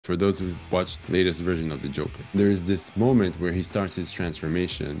For those who watched the latest version of the Joker, there is this moment where he starts his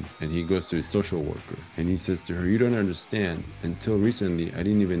transformation and he goes to his social worker and he says to her, "You don't understand. Until recently, I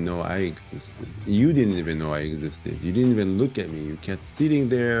didn't even know I existed. You didn't even know I existed. You didn't even look at me. You kept sitting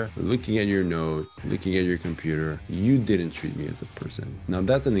there, looking at your notes, looking at your computer. You didn't treat me as a person." Now,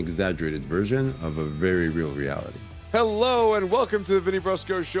 that's an exaggerated version of a very real reality. Hello and welcome to the Vinny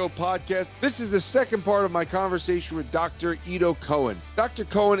Brusco Show podcast. This is the second part of my conversation with Dr. Ido Cohen. Dr.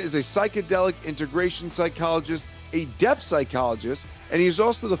 Cohen is a psychedelic integration psychologist, a depth psychologist, and he's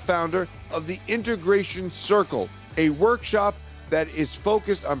also the founder of the Integration Circle, a workshop that is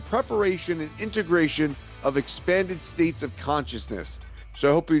focused on preparation and integration of expanded states of consciousness. So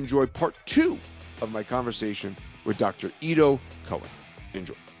I hope you enjoy part 2 of my conversation with Dr. Ido Cohen.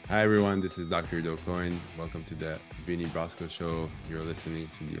 Enjoy. Hi everyone, this is Dr. Ido Cohen. Welcome to the Vinny Brusco Show. You're listening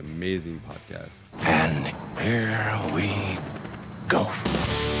to the amazing podcast. And here we go.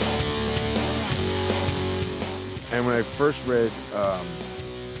 And when I first read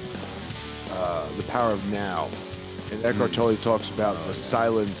The Power of Now, and Eckhart Tolle talks about the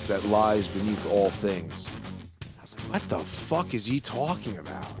silence that lies beneath all things, I was like, what the fuck is he talking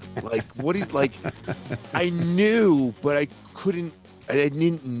about? Like, what he, like, I knew, but I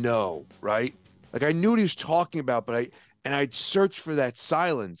didn't know, right? Like I knew what he was talking about, but I'd search for that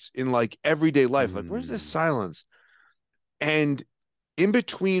silence in like everyday life. Like, where's this silence? And in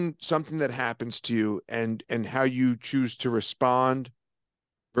between something that happens to you and how you choose to respond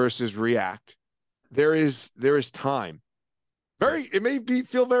versus react, there is time. It may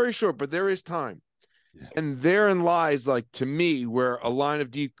feel very short, but there is time. Yeah. And therein lies, like, to me, where a line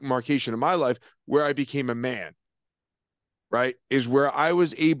of demarcation in my life where I became a man. Right, is where I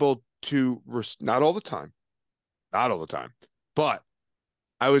was able to, not all the time, but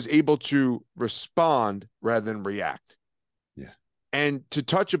I was able to respond rather than react. Yeah. And to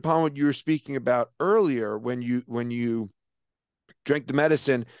touch upon what you were speaking about earlier, when you drank the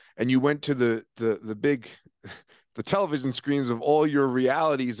medicine and you went to the big the television screens of all your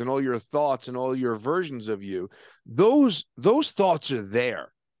realities and all your thoughts and all your versions of you, those thoughts are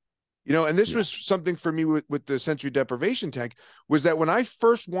there. You know, and this was something for me with the sensory deprivation tank, was that when I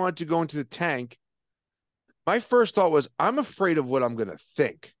first wanted to go into the tank, my first thought was, I'm afraid of what I'm going to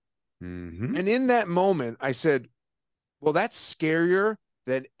think. Mm-hmm. And in that moment, I said, well, that's scarier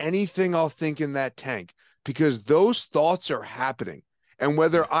than anything I'll think in that tank, because those thoughts are happening. And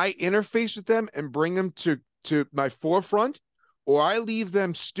whether I interface with them and bring them to my forefront, or I leave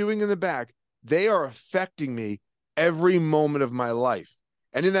them stewing in the back, they are affecting me every moment of my life.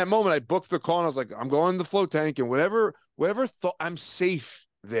 And in that moment, I booked the call and I was like, I'm going in the float tank, and whatever thought, I'm safe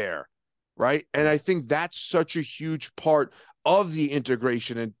there. Right. And I think that's such a huge part of the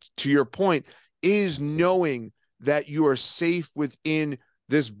integration. And to your point, is knowing that you are safe within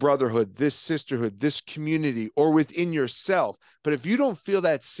this brotherhood, this sisterhood, this community, or within yourself. But if you don't feel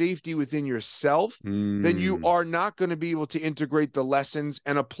that safety within yourself, then you are not going to be able to integrate the lessons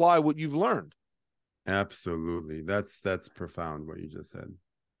and apply what you've learned. Absolutely. That's profound what you just said.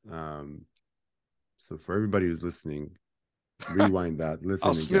 So for everybody who's listening, rewind that. Listen.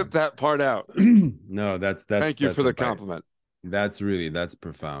 I'll snip that part out. No, that's thank you that's for the compliment. That's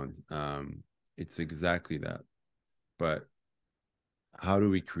profound. It's exactly that. But how do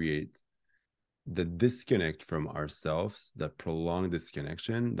we create the disconnect from ourselves, that prolonged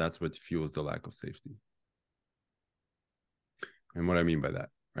disconnection? That's what fuels the lack of safety. And what I mean by that,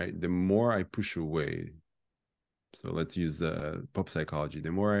 right? The more I push away, so let's use pop psychology,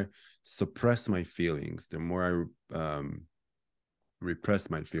 the more I suppress my feelings, the more I repress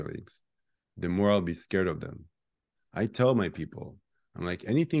my feelings, the more I'll be scared of them. I tell my people, I'm like,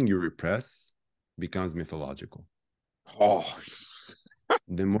 anything you repress becomes mythological. Oh,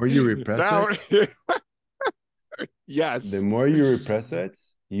 the more you repress it, yes, the more you repress it,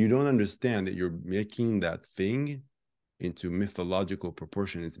 you don't understand that you're making that thing into mythological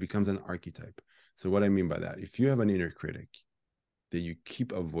proportion. It becomes an archetype. So what I mean by that, if you have an inner critic that you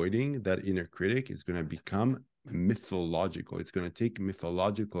keep avoiding, that inner critic is going to become mythological. It's going to take a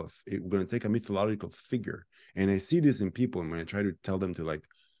mythological figure. And I see this in people, and when I try to tell them to like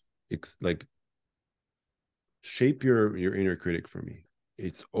shape your inner critic for me,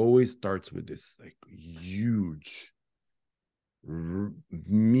 it always starts with this like huge,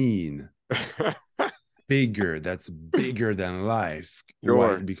 mean figure that's bigger than life. Sure.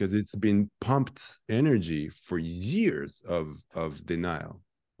 Why? Because it's been pumped energy for years of denial.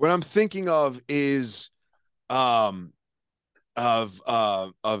 What I'm thinking of is of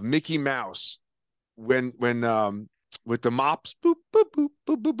Mickey Mouse when with the mops, boop, boop, boop,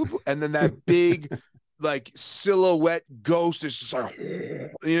 boop, boop, boop, and then that big like silhouette ghost. It's just like, you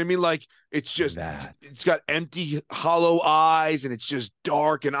know what I mean? Like it's just, it's got empty, hollow eyes, and it's just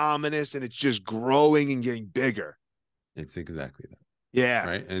dark and ominous, and it's just growing and getting bigger. It's exactly that. Yeah.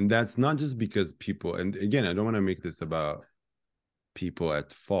 Right. And that's not just because people, and again, I don't want to make this about people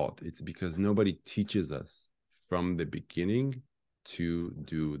at fault. It's because nobody teaches us from the beginning to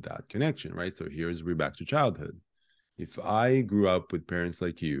do that connection, right? So we're back to childhood. If I grew up with parents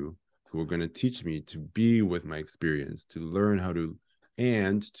like you who are going to teach me to be with my experience, to learn how to,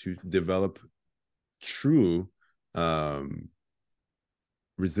 and to develop true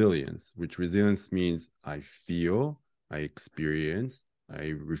resilience, which resilience means I feel, I experience, I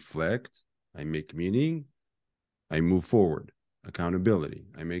reflect, I make meaning, I move forward, accountability,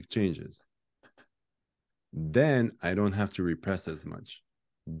 I make changes. Then I don't have to repress as much.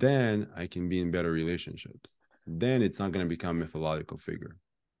 Then I can be in better relationships. Then it's not going to become a mythological figure.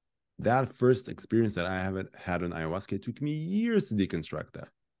 That first experience that I haven't had on ayahuasca, it took me years to deconstruct that,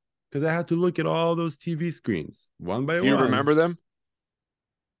 because I had to look at all those TV screens one by one. You remember them?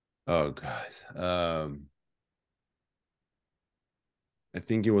 Oh God. I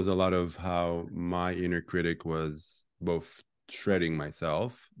think it was a lot of how my inner critic was both shredding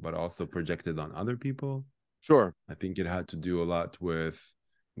myself, but also projected on other people. Sure. I think it had to do a lot with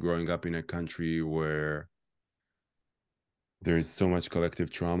growing up in a country where there's so much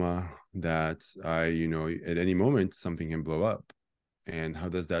collective trauma that at any moment something can blow up. And how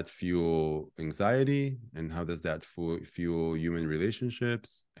does that fuel anxiety? And how does that fuel human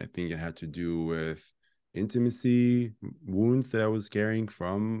relationships? I think it had to do with intimacy wounds that I was carrying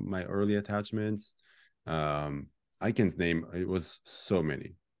from my early attachments. I can name, it was so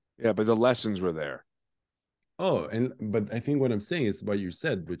many. Yeah, but the lessons were there. Oh, but I think what I'm saying is what you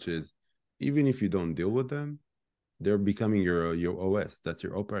said, which is even if you don't deal with them, they're becoming your OS. That's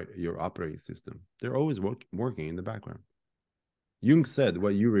your operating system. They're always working in the background. Jung said,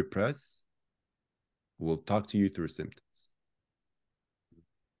 what you repress will talk to you through symptoms.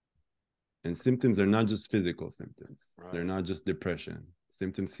 And symptoms are not just physical symptoms. Right. They're not just depression.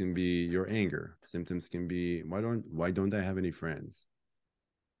 Symptoms can be your anger. Symptoms can be, why don't I have any friends?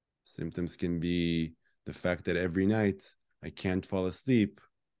 Symptoms can be the fact that every night I can't fall asleep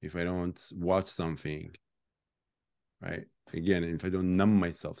if I don't watch something, right? Again, if I don't numb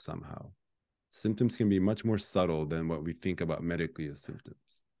myself somehow. Symptoms can be much more subtle than what we think about medically as symptoms.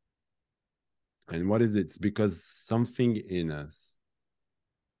 And what is it? It's because something in us,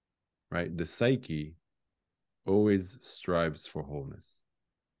 right? The psyche always strives for wholeness.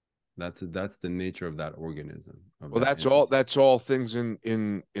 That's the nature of that organism. Well, that's all things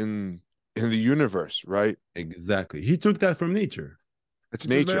in the universe, right? Exactly. He took that from nature. It's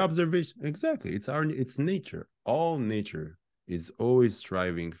nature. By observation. Exactly. It's nature. All nature is always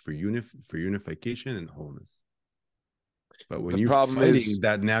striving for unification and wholeness. But when you're fighting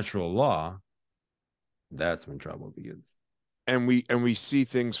that natural law, that's when trouble begins. And we see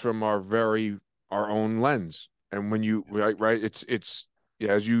things from our own lens. And when you right, it's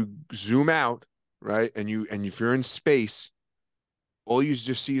as you zoom out, right, and if you're in space, all you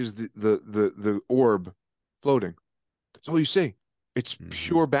just see is the orb floating. That's all you see. It's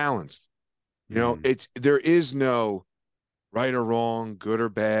pure balanced. You know, there is no right or wrong, good or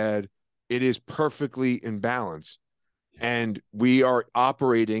bad. It is perfectly in balance. And we are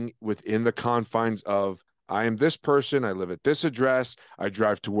operating within the confines of, I am this person, I live at this address, I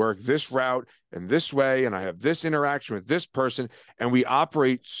drive to work this route and this way, and I have this interaction with this person. And we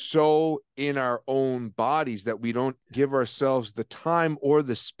operate so in our own bodies that we don't give ourselves the time or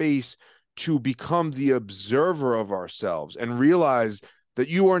the space to become the observer of ourselves and realize that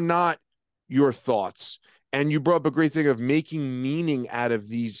you are not your thoughts. And you brought up a great thing of making meaning out of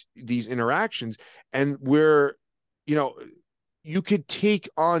these interactions. And where, you could take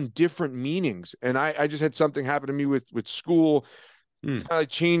on different meanings. And I just had something happen to me with school, kind of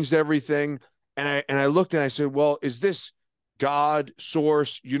changed everything. And I looked and I said, well, is this God,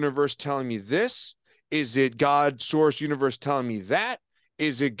 source, universe telling me this? Is it God, source, universe telling me that?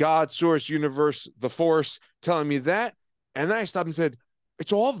 Is it God, source, universe, the force telling me that? And then I stopped and said,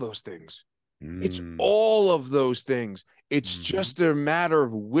 it's all of those things. It's all of those things. It's just a matter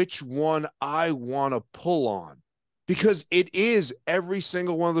of which one I want to pull on, because it is every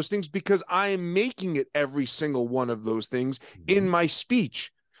single one of those things, because I am making it every single one of those things in my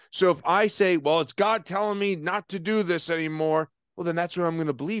speech. So if I say, well, it's God telling me not to do this anymore, well, then that's what I'm going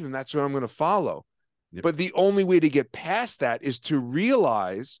to believe, and that's what I'm going to follow. Yep. But the only way to get past that is to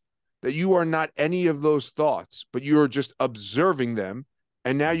realize that you are not any of those thoughts, but you are just observing them.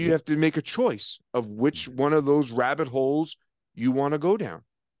 And now you have to make a choice of which one of those rabbit holes you want to go down.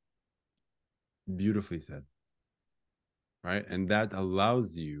 Beautifully said. Right. And that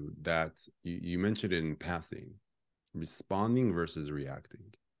allows you that you mentioned it in passing, responding versus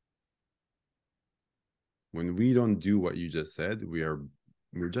reacting. When we don't do what you just said, we're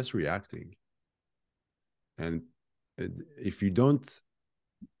just reacting. And if you don't,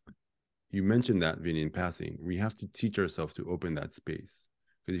 you mentioned that, Vinny, in passing, we have to teach ourselves to open that space.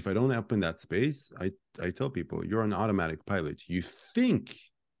 Because if I don't open that space, I tell people, you're an automatic pilot. You think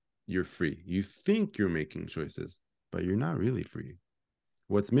you're free. You think you're making choices, but you're not really free.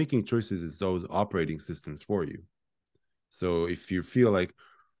 What's making choices is those operating systems for you. So if you feel like,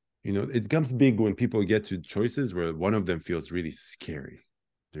 it becomes big when people get to choices where one of them feels really scary.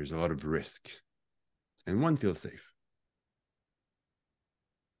 There's a lot of risk, and one feels safe.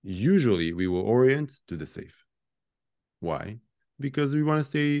 Usually we will orient to the safe. Why? Because we want to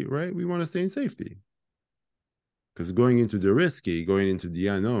stay, right? We want to stay in safety. Because going into the risky, going into the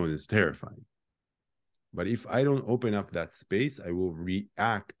unknown is terrifying. But if I don't open up that space, I will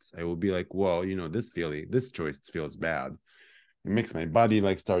react. I will be like, well, this choice feels bad. It makes my body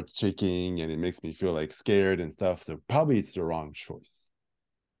like start shaking, and it makes me feel like scared and stuff. So probably it's the wrong choice.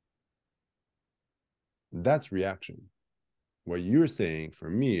 That's reaction. What you're saying for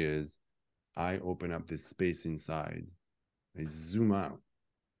me is I open up this space inside. I zoom out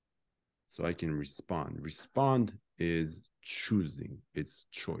so I can respond. Respond is choosing. It's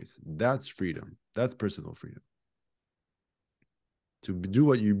choice. That's freedom. That's personal freedom. To do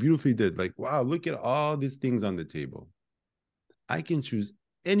what you beautifully did. Like, wow, look at all these things on the table. I can choose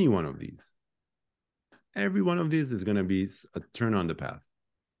any one of these. Every one of these is going to be a turn on the path.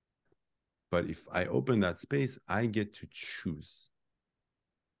 But if I open that space, I get to choose.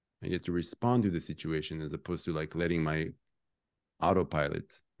 I get to respond to the situation as opposed to like letting my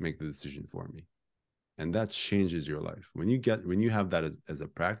autopilot make the decision for me. And that changes your life. When you have that as a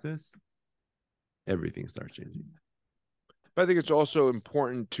practice, everything starts changing. But I think it's also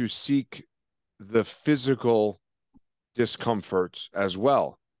important to seek the physical discomforts as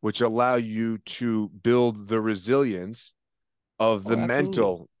well, which allow you to build the resilience of the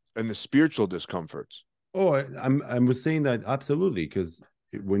mental and the spiritual discomforts. Oh, I was saying that absolutely, because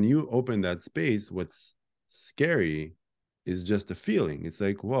when you open that space, what's scary is just a feeling. It's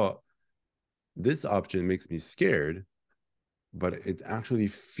like, well, this option makes me scared, but it actually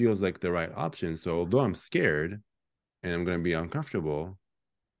feels like the right option. So although I'm scared and I'm going to be uncomfortable,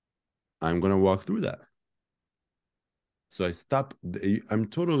 I'm going to walk through that. So I'm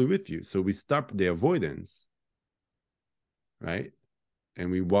totally with you. So we stop the avoidance, right?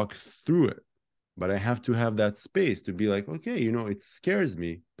 And we walk through it. But I have to have that space to be like, okay, it scares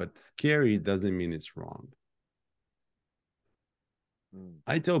me, but scary doesn't mean it's wrong.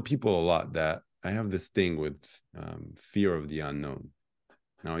 I tell people a lot that I have this thing with fear of the unknown.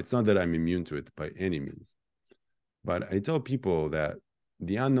 Now, it's not that I'm immune to it by any means, but I tell people that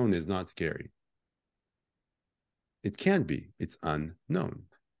the unknown is not scary. It can't be. It's unknown.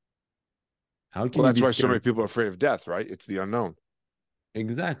 How can that's you be why scared? so many people are afraid of death, right? It's the unknown.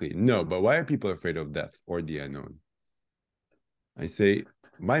 Exactly. No, but why are people afraid of death or the unknown? I say,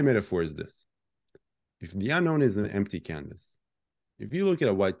 my metaphor is this. If the unknown is an empty canvas, if you look at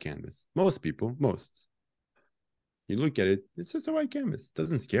a white canvas, you look at it, it's just a white canvas. It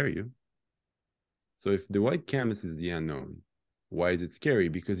doesn't scare you. So if the white canvas is the unknown, why is it scary?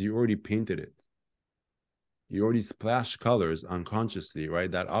 Because you already painted it. You already splashed colors unconsciously,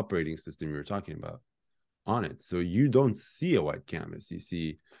 right? That operating system you were talking about on it. So you don't see a white canvas. You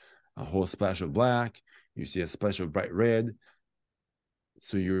see a whole splash of black. You see a splash of bright red.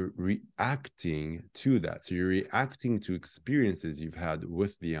 So you're reacting to that. So you're reacting to experiences you've had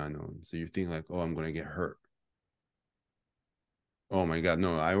with the unknown. So you think like, oh, I'm going to get hurt. Oh my God,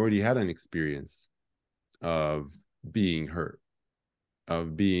 no, I already had an experience of being hurt,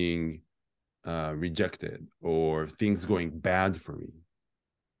 of being rejected, or things going bad for me.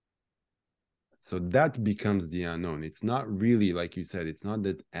 So that becomes the unknown. It's not really, like you said, it's not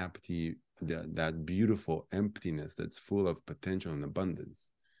that empty, that beautiful emptiness that's full of potential and abundance.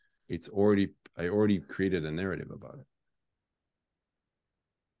 I already created a narrative about it.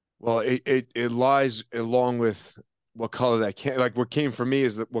 Well, it lies along with what color that like what came for me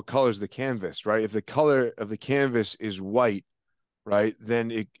is that what color is the canvas, right? If the color of the canvas is white, right,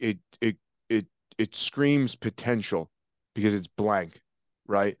 then it screams potential because it's blank,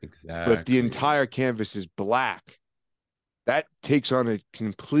 right? Exactly. But if the entire canvas is black, that takes on a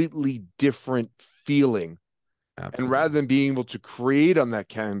completely different feeling. Absolutely. And rather than being able to create on that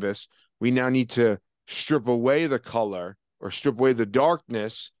canvas, we now need to strip away the color or strip away the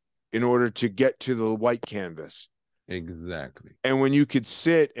darkness in order to get to the white canvas. Exactly. And when you could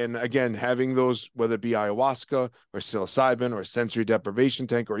sit and, again, having those, whether it be ayahuasca or psilocybin or sensory deprivation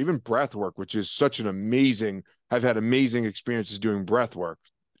tank or even breath work, which is such an amazing, I've had amazing experiences doing breath work.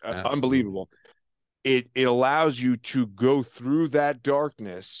 Absolutely. Unbelievable. It allows you to go through that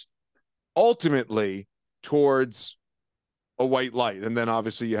darkness ultimately towards a white light. And then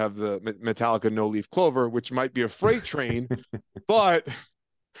obviously you have the Metallica No Leaf Clover, which might be a freight train, but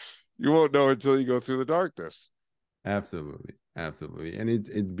you won't know until you go through the darkness. Absolutely. Absolutely. And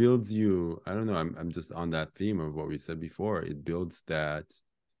it builds you, I don't know, I'm just on that theme of what we said before. It builds that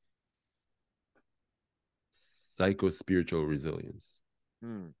psycho-spiritual resilience.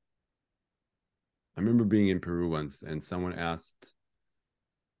 I remember being in Peru once and someone asked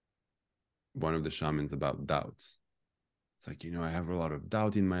one of the shamans about doubt. It's like, I have a lot of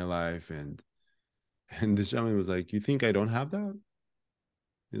doubt in my life. And the shaman was like, you think I don't have doubt?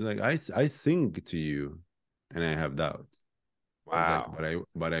 He's like, I sing to you and I have doubt. He's like, Wow.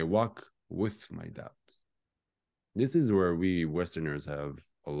 but I walk with my doubt. This is where we Westerners have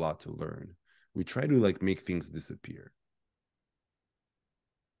a lot to learn. We try to like make things disappear.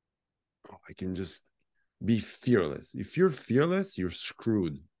 Oh, I can just be fearless. If you're fearless, you're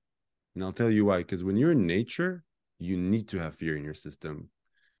screwed. And I'll tell you why. Because when you're in nature, you need to have fear in your system.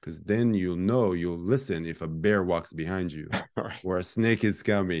 Because then you'll listen if a bear walks behind you Right. or a snake is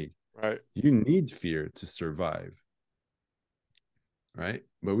coming. Right. You need fear to survive. Right?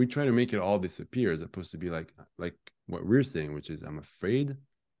 But we try to make it all disappear as opposed to be like what we're saying, which is I'm afraid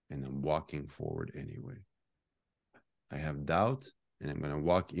and I'm walking forward anyway. I have doubt and I'm going to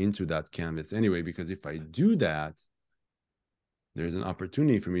walk into that canvas anyway, because if I do that, there's an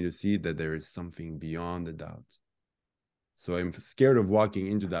opportunity for me to see that there is something beyond the doubt. So I'm scared of walking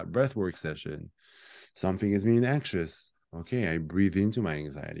into that breathwork session. Something is being anxious. Okay, I breathe into my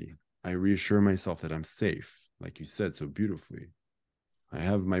anxiety. I reassure myself that I'm safe, like you said so beautifully. I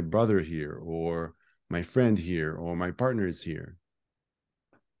have my brother here, or my friend here, or my partner is here.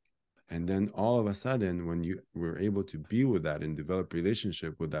 And then all of a sudden, when we're able to be with that and develop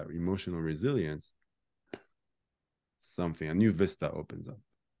relationship with that emotional resilience, a new vista opens up.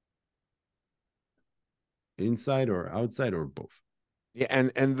 Inside or outside or both. Yeah,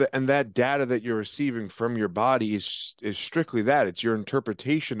 and that data that you're receiving from your body is strictly that. It's your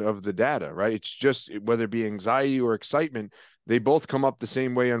interpretation of the data, right? It's just whether it be anxiety or excitement, they both come up the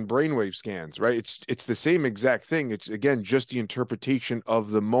same way on brainwave scans, right? It's the same exact thing. It's again just the interpretation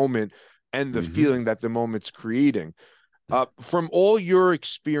of the moment and the feeling that the moment's creating. From all your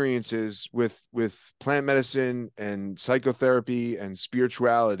experiences with plant medicine and psychotherapy and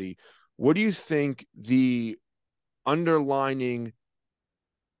spirituality, what do you think the underlining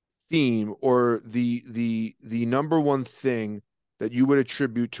theme or the number one thing that you would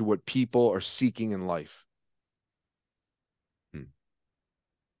attribute to what people are seeking in life?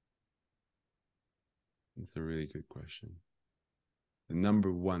 It's a really good question. The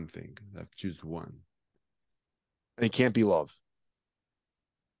number one thing, I have to choose one. And it can't be love.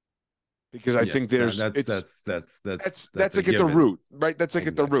 Because I think that's that's a like at the given. root, right? That's like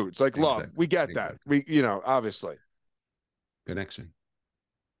at the root. It's like love. Exactly. We get that. We, obviously. Connection.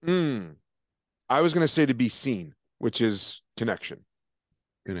 I was going to say to be seen, which is connection.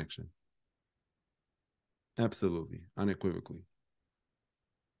 Connection. Absolutely. Unequivocally.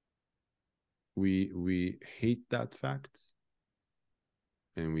 We hate that fact,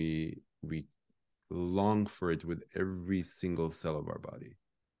 and we long for it with every single cell of our body.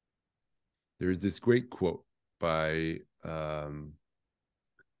 There's this great quote by I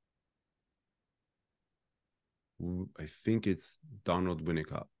think it's Donald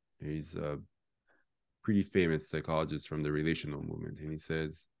Winnicott. He's a pretty famous psychologist from the relational movement, and he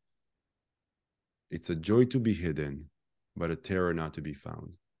says, "It's a joy to be hidden, but a terror not to be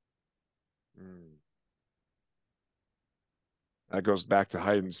found." That goes back to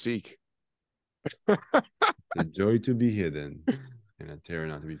hide and seek. The joy to be hidden and a terror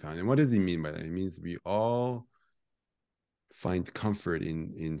not to be found. And what does he mean by that? It means we all find comfort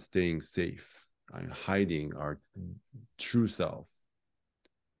in staying safe, hiding our true self.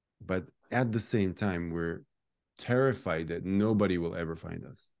 But at the same time, we're terrified that nobody will ever find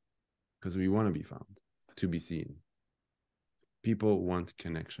us because we want to be found, to be seen. People want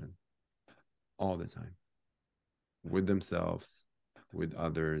connection all the time with themselves, with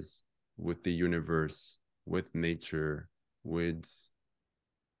others, with the universe, with nature, with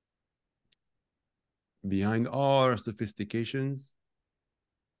behind all our sophistications,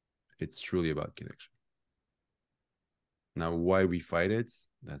 it's truly about connection. Now, why we fight it,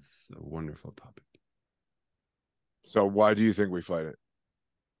 that's a wonderful topic. So why do you think we fight it?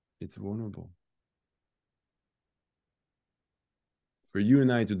 It's vulnerable. For you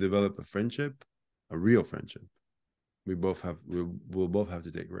and I to develop a friendship, a real friendship, we'll both have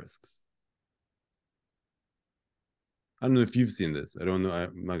to take risks. I don't know if you've seen this. I don't know.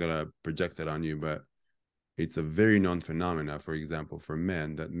 I'm not gonna project that on you, but it's a very known phenomena, for example, for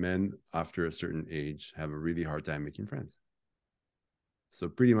men, that men after a certain age have a really hard time making friends. So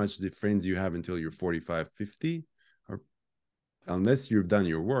pretty much the friends you have until you're 45, 50, are, unless you've done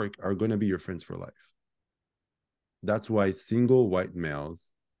your work, are going to be your friends for life. That's why single white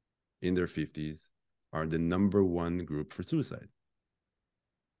males in their 50s are the #1 group for suicide,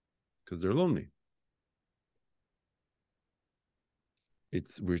 because they're lonely.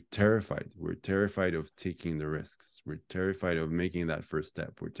 We're terrified. We're terrified of taking the risks. We're terrified of making that first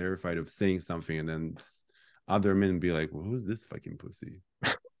step. We're terrified of saying something and then other men be like, well, who's this fucking pussy?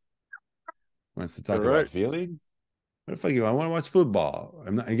 Wants to talk about feeling? What the fuck? I want to watch football.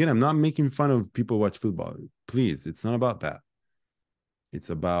 I'm not making fun of people who watch football. Please, it's not about that. It's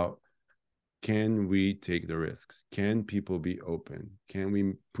about, can we take the risks? Can people be open? Can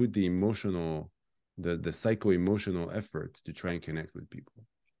we put the emotional, the psycho-emotional effort to try and connect with people?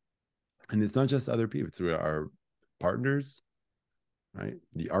 And it's not just other people, it's our partners, right?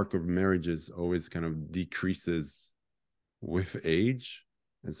 The arc of marriages always kind of decreases with age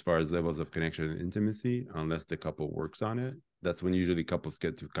as far as levels of connection and intimacy, unless the couple works on it. That's when usually couples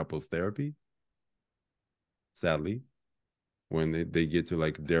get to couples therapy, sadly. When they get to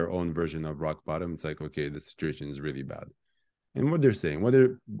like their own version of rock bottom, it's like, okay, the situation is really bad. And what they're saying,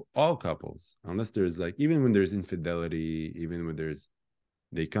 whether all couples, unless there's like, even when there's infidelity, even when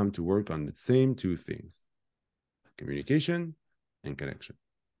they come to work on the same two things: communication and connection.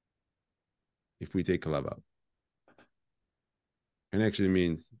 If we take love out, connection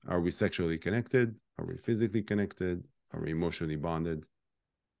means, are we sexually connected? Are we physically connected? Are we emotionally bonded?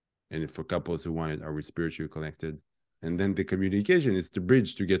 And for couples who want it, are we spiritually connected? And then the communication is the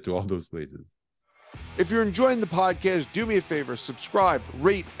bridge to get to all those places. If you're enjoying the podcast, do me a favor, subscribe,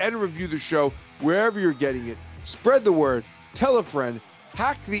 rate, and review the show wherever you're getting it. Spread the word, tell a friend,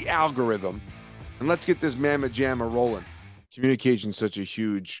 hack the algorithm, and let's get this mamma jamma rolling. Communication is such a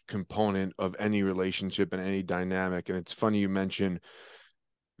huge component of any relationship and any dynamic. And it's funny you mention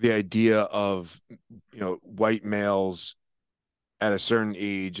the idea of, white males at a certain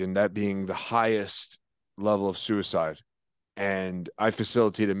age and that being the highest level of suicide. And I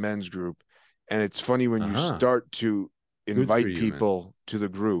facilitate a men's group. And it's funny when you start to invite people to the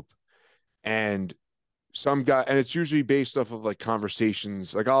group, and some guy, and it's usually based off of like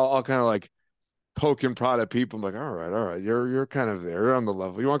conversations. Like I'll kind of like poke and prod at people. I'm like, all right, you're kind of there, you're on the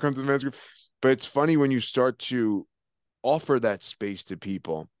level. You want to come to the men's group? But it's funny when you start to offer that space to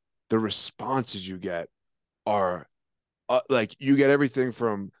people, the responses you get are like, you get everything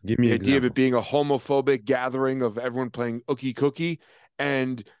from the idea of it being a homophobic gathering of everyone playing ookie cookie,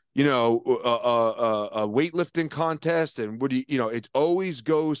 and a weightlifting contest, and it always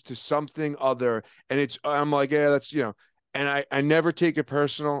goes to something other. And I'm like, yeah, that's, and I never take it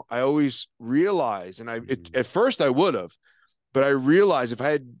personal. I always realize, and at first I would have, but I realized if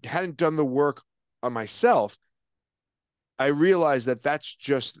I hadn't done the work on myself, I realized that that's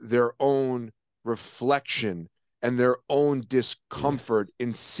just their own reflection and their own discomfort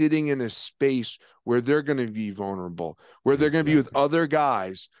in sitting in a space where they're going to be vulnerable, where they're going to be with other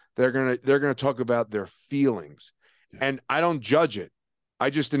guys. They're going to talk about their feelings, and I don't judge it. I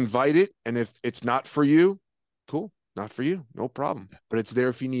just invite it. And if it's not for you, cool, not for you, no problem, but it's there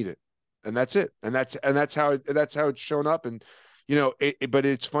if you need it. And that's it. And that's how it's shown up. And, but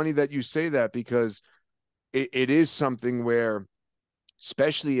it's funny that you say that, because it is something where,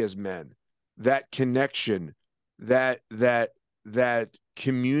 especially as men, that connection, that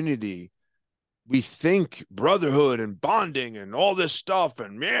community, we think brotherhood and bonding and all this stuff,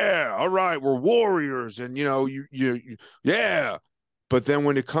 and yeah, all right, we're warriors, and yeah. But then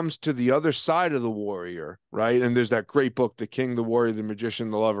when it comes to the other side of the warrior, right? And there's that great book, The King, the Warrior, the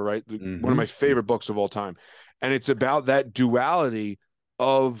Magician, the Lover, right? One of my favorite books of all time. And it's about that duality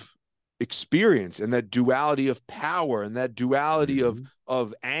of experience, and that duality of power, and that duality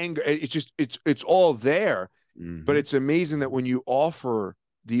of anger. It's all there. But it's amazing that when you offer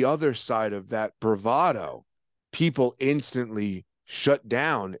the other side of that bravado, people instantly shut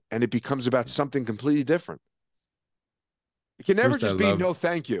down, and it becomes about something completely different. It can never just be no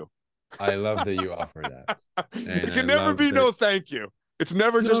thank you. I love that you offer that. It can never be no thank you. It's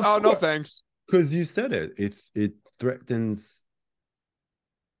never just, no thanks. Because you said it. It threatens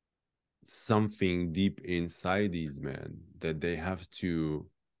something deep inside these men, that they have to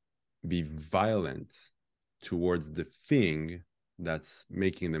be violent towards the thing that's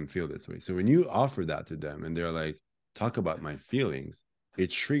making them feel this way. So when you offer that to them and they're like, talk about my feelings,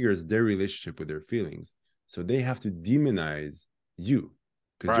 it triggers their relationship with their feelings. So they have to demonize you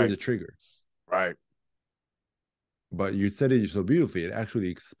because you're the trigger. Right. But you said it so beautifully. It actually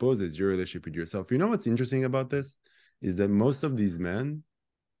exposes your relationship with yourself. You know what's interesting about this is that most of these men,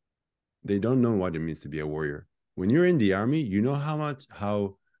 they don't know what it means to be a warrior. When you're in the army, you know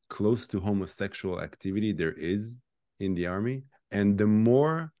how close to homosexual activity there is in the army. And the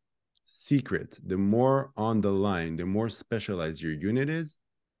more secret, the more on the line, the more specialized your unit is,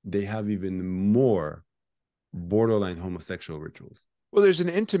 they have even more borderline homosexual rituals. Well, there's an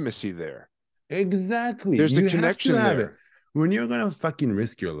intimacy there. Exactly. There's a You connection have to have there. it. When you're gonna fucking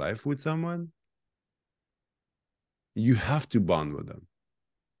risk your life with someone, you have to bond with them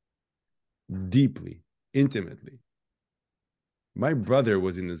deeply, intimately. My brother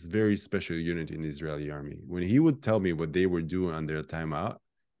was in this very special unit in the Israeli army. When he would tell me what they were doing on their time out,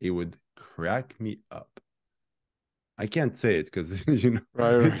 it would crack me up. I can't say it because you know,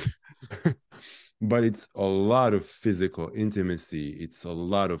 Right. but it's a lot of physical intimacy. It's a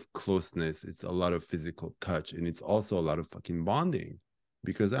lot of closeness. It's a lot of physical touch. And it's also a lot of fucking bonding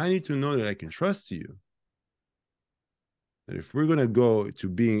because I need to know that I can trust you. That if we're going to go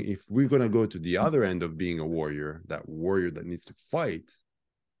to the other end of being a warrior, that warrior that needs to fight,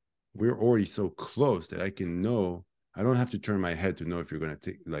 we're already so close that I can know, I don't have to turn my head to know if you're going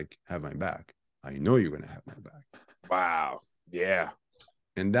to have my back. I know you're going to have my back. Wow. Yeah.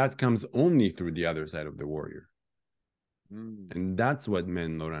 And that comes only through the other side of the warrior. And that's what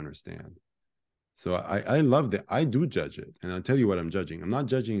men don't understand. So I love that. I do judge it. And I'll tell you what I'm judging. I'm not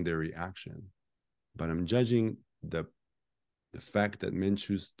judging their reaction, but I'm judging the fact that men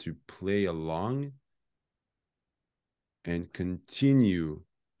choose to play along and continue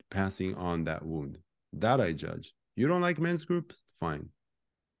passing on that wound. That I judge. You don't like men's groups? Fine.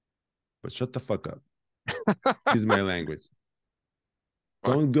 But shut the fuck up. Use my language.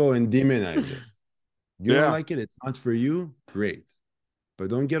 Don't go and demonize it. You don't like it, it's not for you, great. But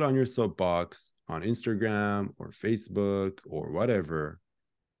don't get on your soapbox on Instagram or Facebook or whatever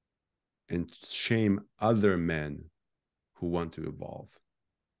and shame other men who want to evolve.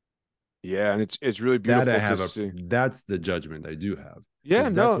 Yeah, and it's really beautiful to see. That's the judgment I do have. Yeah,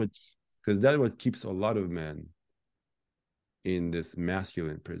 no. Because that's what keeps a lot of men in this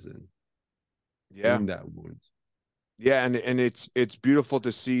masculine prison. Yeah. In that wound. Yeah, and it's beautiful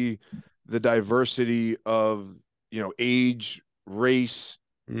to see the diversity of, you know, age, race,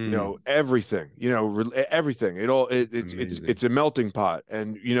 you know, everything, you know, everything. It's a melting pot.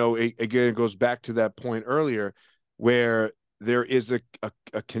 And, you know, again, it goes back to that point earlier where there is a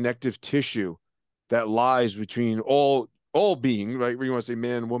connective tissue that lies between all being, right? Where you want to say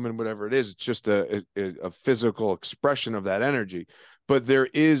man, woman, whatever it is, it's just a physical expression of that energy. But there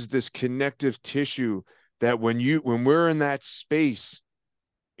is this connective tissue that when we're in that space,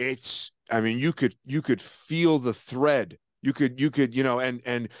 it's, I mean, you could feel the thread. You could, you know,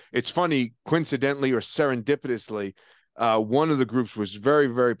 and it's funny, coincidentally or serendipitously, one of the groups was very,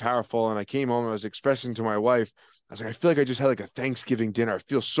 very powerful. And I came home and I was expressing to my wife, I was like, I feel like I just had like a Thanksgiving dinner. I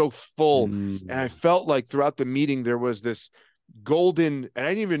feel so full. And I felt like throughout the meeting, there was this golden, and I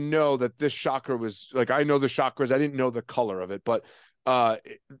didn't even know that this chakra was like, I know the chakras. I didn't know the color of it, but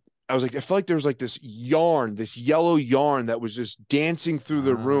I was like, I felt like there was like this yarn, this yellow yarn that was just dancing through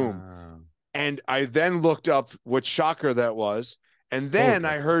the room. And I then looked up what chakra that was. And then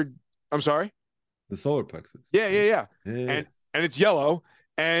I heard, I'm sorry? The solar plexus. Yeah. And it's yellow.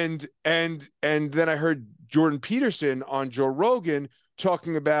 And then I heard Jordan Peterson on Joe Rogan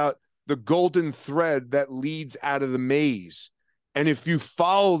talking about the golden thread that leads out of the maze. And if you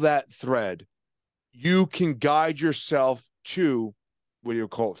follow that thread, you can guide yourself to, what do you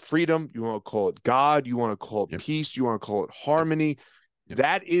call it? Freedom. You want to call it God. You want to call it peace. You want to call it harmony. Yep.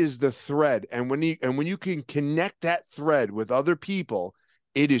 That is the thread. And when you can connect that thread with other people,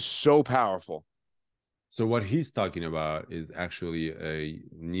 it is so powerful. So what he's talking about is actually a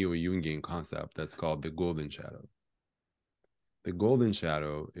neo-Jungian concept that's called the golden shadow. The golden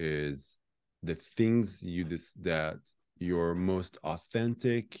shadow is the things that your most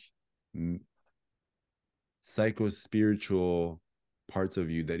authentic psycho-spiritual parts of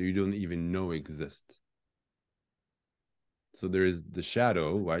you that you don't even know exist. So there is the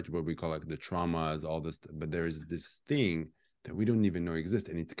shadow, right? What we call like the traumas, all this, but there is this thing that we don't even know exists,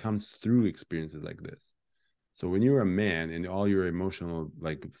 and it comes through experiences like this. So when you're a man and all your emotional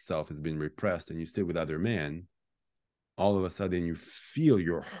like self has been repressed and you sit with other men, all of a sudden you feel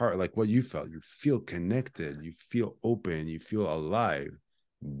your heart, like what you felt, you feel connected, you feel open, you feel alive.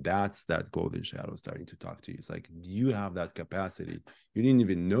 That's that golden shadow starting to talk to you. It's like, you have that capacity. You didn't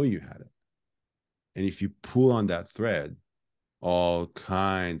even know you had it. And if you pull on that thread, all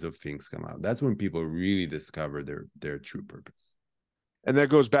kinds of things come out. That's when people really discover their true purpose. And that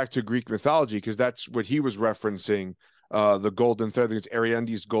goes back to Greek mythology, because that's what he was referencing. The golden thread. I think it's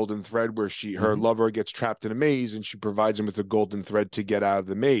Ariande's golden thread, where her lover gets trapped in a maze and she provides him with a golden thread to get out of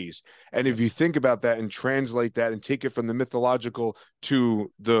the maze. And if you think about that and translate that and take it from the mythological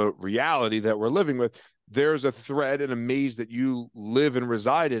to the reality that we're living with, there's a thread and a maze that you live and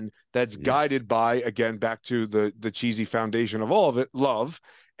reside in that's guided by, again, back to the cheesy foundation of all of it, love.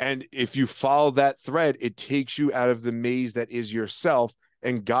 And if you follow that thread, it takes you out of the maze that is yourself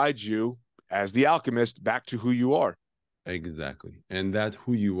and guides you, as the alchemist, back to who you are. Exactly. And that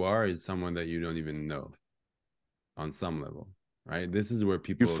who you are is someone that you don't even know on some level, right? This is where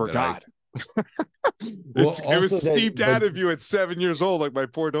people... You forgot. Well, it was seeped out of you at 7 years old, like my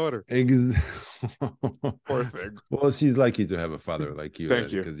poor daughter. Poor thing. Well, she's lucky to have a father like you.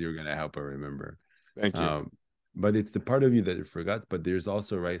 Thank you. Because you're going to help her remember. Thank you. But it's the part of you that you forgot. But there's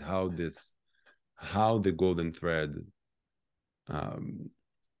also, right, how the golden thread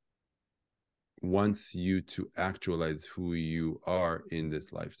wants you to actualize who you are in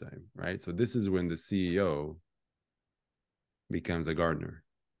this lifetime, right? So this is when the CEO becomes a gardener,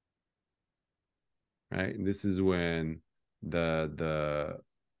 right? And this is when the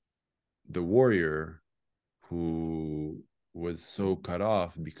warrior who was so cut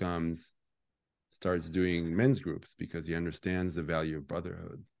off starts doing men's groups, because he understands the value of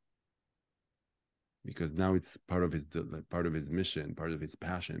brotherhood, because now it's part of his mission, part of his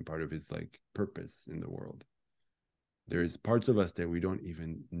passion, part of his like purpose in the world. There's parts of us that we don't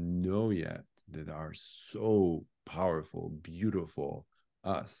even know yet that are so powerful, beautiful,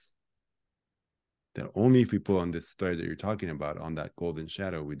 us, that only if we pull on this thread that you're talking about, on that golden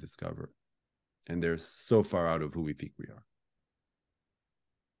shadow, we discover. And they're so far out of who we think we are.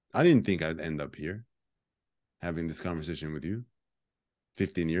 I didn't think I'd end up here having this conversation with you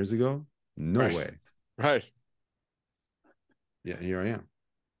 15 years ago. No way. Right. Yeah, here I am.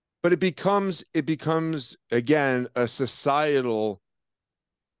 But it becomes again a societal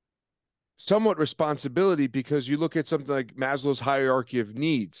somewhat responsibility, because you look at something like Maslow's hierarchy of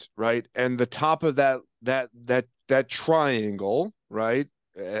needs, right? And the top of that triangle, right,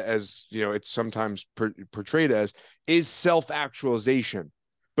 as you know, it's sometimes portrayed as, is self-actualization.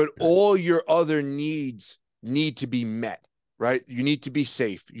 But all your other needs need to be met, right? You need to be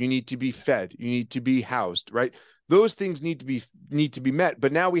safe, you need to be fed, you need to be housed, right? Those things need to be met.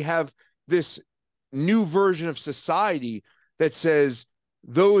 But now we have this new version of society that says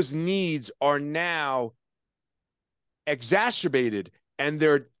those needs are now exacerbated, and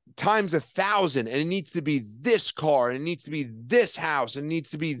they're times 1,000, and it needs to be this car, and it needs to be this house, and it needs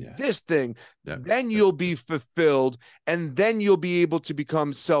to be this thing. Then you'll be fulfilled, and then you'll be able to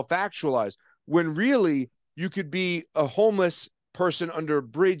become self-actualized, when really you could be a homeless person under a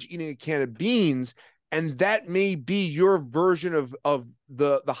bridge eating a can of beans, and that may be your version of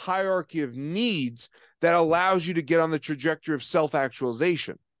the hierarchy of needs that allows you to get on the trajectory of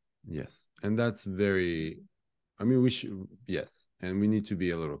self-actualization. Yes. And that's very, I mean, we should, yes. And we need to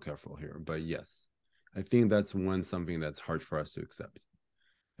be a little careful here, but yes, I think that's something that's hard for us to accept.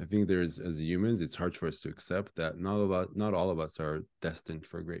 I think as humans, it's hard for us to accept that not all of us are destined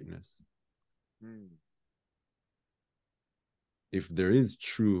for greatness. If there is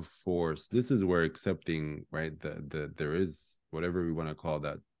true force, this is where accepting, right, there is whatever we want to call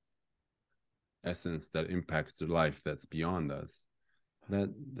that essence that impacts life that's beyond us,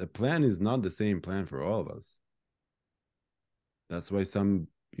 that the plan is not the same plan for all of us. That's why some,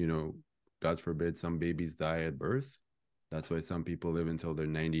 God forbid, some babies die at birth. That's why some people live until they're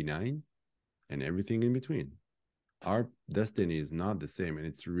 99, and everything in between. Our destiny is not the same, and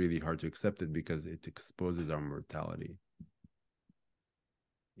it's really hard to accept it because it exposes our mortality.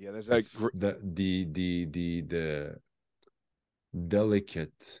 Yeah, there's like the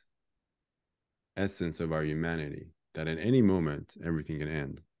delicate essence of our humanity, that at any moment everything can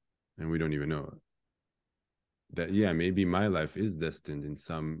end and we don't even know it. That maybe my life is destined in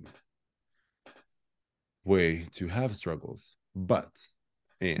some way to have struggles,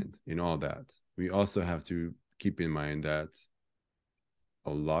 and in all that, we also have to keep in mind that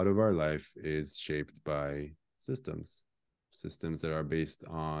a lot of our life is shaped by systems that are based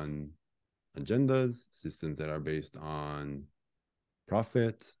on agendas, systems that are based on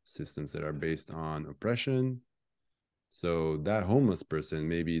profit, systems that are based on oppression. So that homeless person,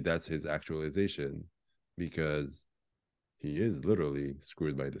 maybe that's his actualization, because he is literally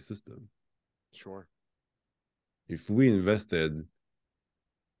screwed by the system. Sure. If we invested,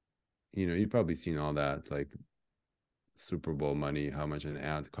 you've probably seen all that, like Super Bowl money, how much an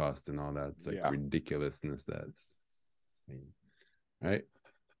ad costs and all that. It's like ridiculousness. That's insane, right?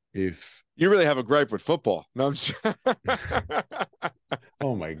 If you really have a gripe with football. No, I'm just...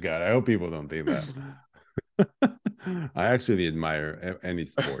 Oh my God, I hope people don't think that. I actually admire any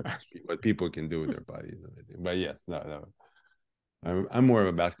sports, what people can do with their bodies. But yes, no. I'm more of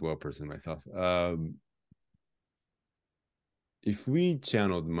a basketball person myself. If we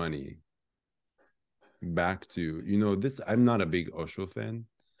channeled money back to, this, I'm not a big Osho fan,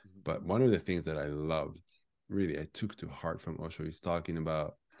 but one of the things that I loved, really, I took to heart from Osho, he's talking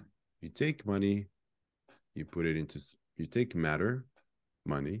about you take money, you take matter,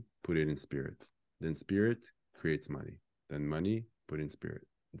 money, put it in spirit. Then spirit creates money. Then money, put in spirit.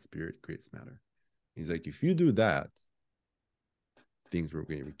 And spirit creates matter. He's like, if you do that, things were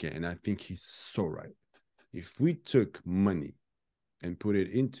going to get. And I think he's so right. If we took money and put it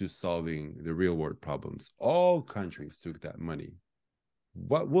into solving the real world problems, all countries took that money,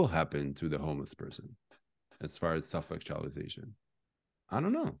 what will happen to the homeless person as far as self-actualization? I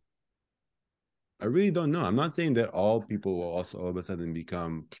don't know. I really don't know. I'm not saying that all people will also all of a sudden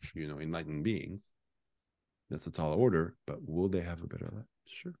become, enlightened beings. That's a tall order, but will they have a better life?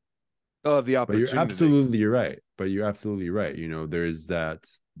 Sure. They'll have the opportunity. But you're absolutely right.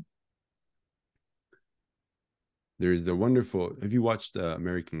 There's a wonderful, have you watched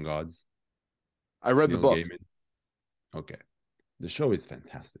American Gods? I read the book. Gaiman? Okay. The show is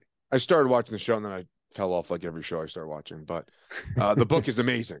fantastic. I started watching the show and then I fell off like every show I start watching, but the book is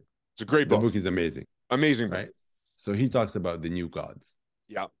amazing. It's a great book. The book is amazing. Amazing book. Right? So he talks about the new gods.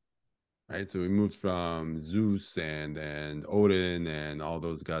 Yeah. Right. So we moved from Zeus and Odin and all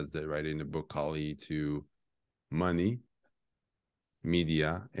those gods that write in the book Kali to money,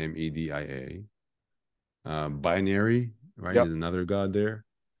 media, Media, binary, right? There's another god there,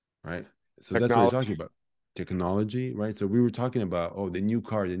 right? So that's what we're talking about. Technology, right? So we were talking about, the new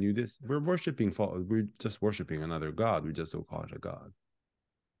car, the new this. We're just worshiping another god. We just don't call it a god.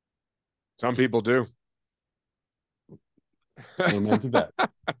 Some people do. Amen to that.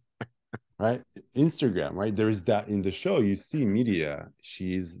 Right? Instagram, right? There is that in the show. You see Media.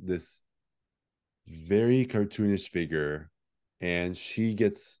 She's this very cartoonish figure, and she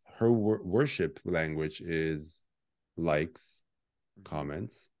gets her worship language is likes,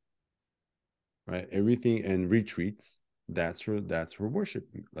 comments, right? Everything, and retweets. That's her worship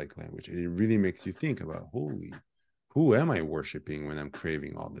language. And it really makes you think about, who am I worshiping when I'm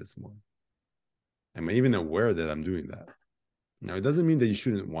craving all this more? Am I even aware that I'm doing that? Now, it doesn't mean that you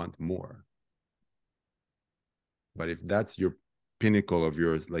shouldn't want more. But if that's your pinnacle of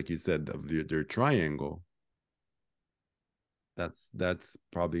yours, like you said, of your triangle, that's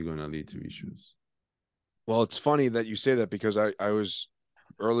probably going to lead to issues. Well, it's funny that you say that because I was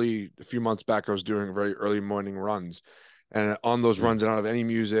a few months back, I was doing very early morning runs. And on those runs, I don't have any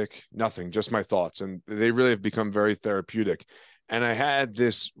music, nothing, just my thoughts. And they really have become very therapeutic. And I had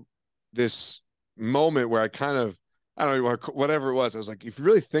this moment where I kind of, I don't know, whatever it was. I was like, if you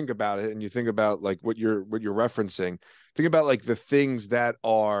really think about it and you think about like what you're referencing, think about like the things that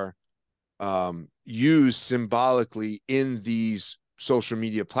are used symbolically in these social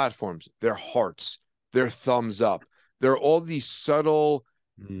media platforms, their hearts, their thumbs up. There are all these subtle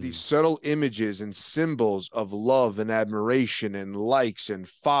images and symbols of love and admiration and likes and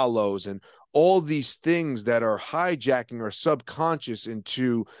follows and all these things that are hijacking our subconscious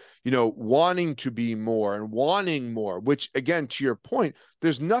into, wanting to be more and wanting more, which again, to your point,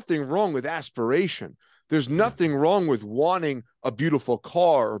 there's nothing wrong with aspiration. There's nothing wrong with wanting a beautiful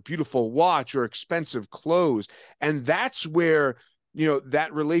car or beautiful watch or expensive clothes. And that's where,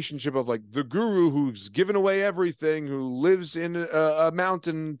 that relationship of like the guru who's given away everything, who lives in a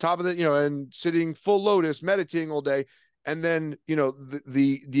mountain top of and sitting full lotus, meditating all day. And then,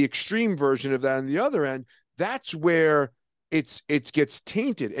 the extreme version of that on the other end, that's where it gets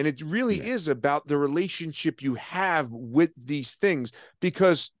tainted. And it really is about the relationship you have with these things,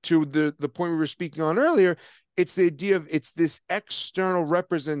 because to the point we were speaking on earlier, it's the idea of, it's this external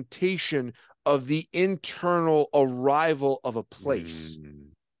representation of the internal arrival of a place.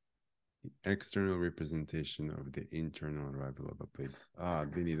 External representation of the internal arrival of a place.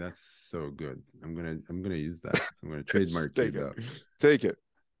 Vinny, that's so good. I'm gonna use that. I'm gonna trademark it. Take it.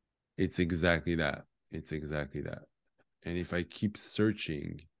 It's exactly that. And if I keep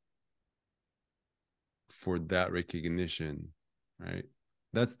searching for that recognition, right?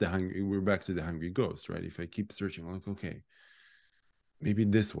 That's we're back to the hungry ghost, right? If I keep searching, like, okay, maybe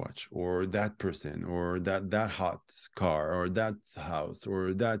this watch or that person or that hot car or that house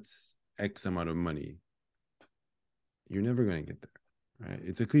or that's X amount of money, you're never going to get there, right?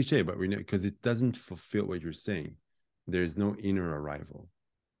 It's a cliche, but because it doesn't fulfill what you're saying. there's no inner arrival.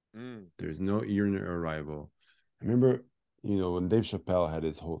 Mm. There's no inner arrival. I remember, when Dave Chappelle had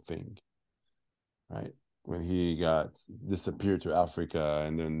his whole thing, right? When he got disappeared to Africa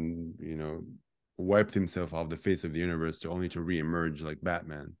and then, wiped himself off the face of the universe to only to reemerge like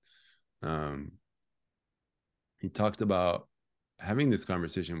Batman. He talked about having this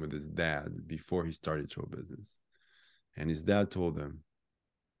conversation with his dad before he started show business. And his dad told him,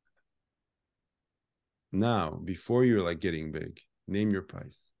 now, before you're like getting big, name your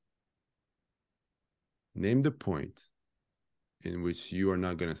price. Name the point in which you are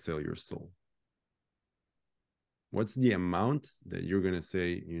not going to sell your soul. What's the amount that you're going to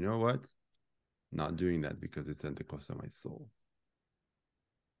say, you know what? Not doing that because it's at the cost of my soul.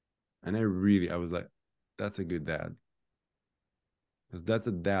 And I was like, that's a good dad. Because that's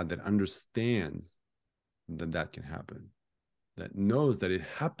a dad that understands that that can happen, that knows that it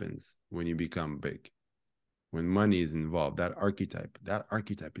happens when you become big, when money is involved. That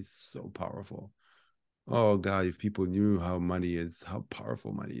archetype is so powerful. Oh God, if people knew how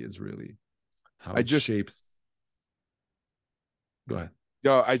powerful money is really, how it shapes. Go ahead.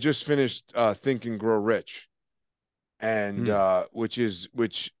 I just finished Think and Grow Rich, and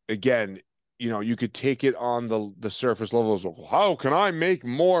which again, you could take it on the surface level as well. How can I make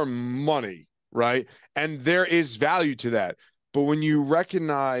more money, right? And there is value to that, but when you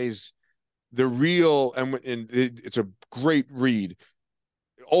recognize the real, and it's a great read,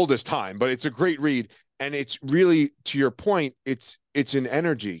 oldest time, but it's a great read, and it's really, to your point, it's an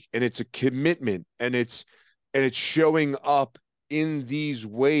energy and it's a commitment, and it's showing up in these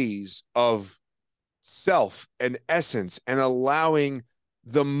ways of self and essence, and allowing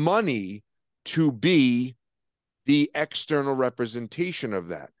the money to be the external representation of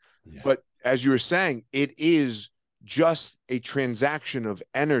that. Yeah. But as you were saying, it is just a transaction of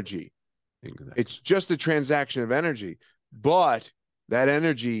energy. Exactly. It's just a transaction of energy, but that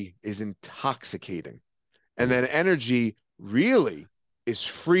energy is intoxicating. And that energy really is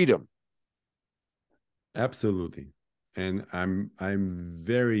freedom. Absolutely. And I'm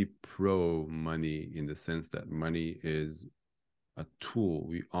very pro money, in the sense that money is a tool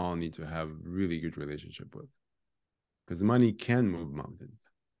we all need to have really good relationship with, because money can move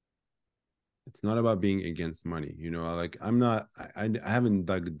mountains. It's not about being against money. Like I haven't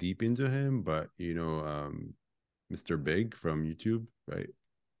dug deep into him, but Mr. Big from YouTube, right?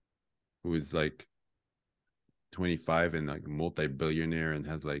 Who is like 25 and like multi-billionaire and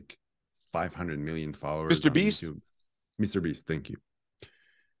has like 500 million followers. Mr. Beast? YouTube. Mr. Beast, thank you.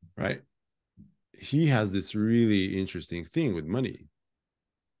 Right? He has this really interesting thing with money.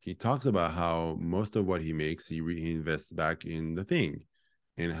 He talks about how most of what he makes, he reinvests back in the thing,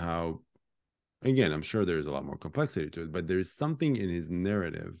 and how, again, I'm sure there's a lot more complexity to it, but there's something in his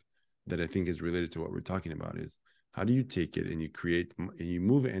narrative that I think is related to what we're talking about, is how do you take it and you create, and you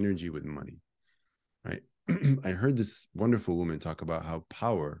move energy with money, right? I heard this wonderful woman talk about how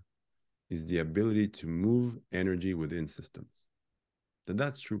power is the ability to move energy within systems.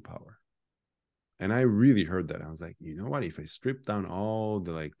 That's true power. And I really heard that. I was like, you know what? If I strip down all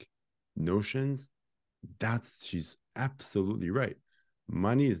the like notions, she's absolutely right.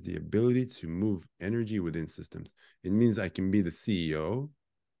 Money is the ability to move energy within systems. It means I can be the CEO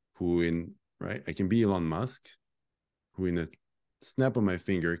I can be Elon Musk, who in a snap of my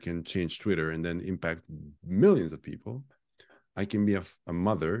finger can change Twitter and then impact millions of people. I can be a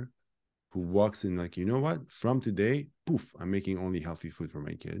mother who walks in like, you know what? From today, poof, I'm making only healthy food for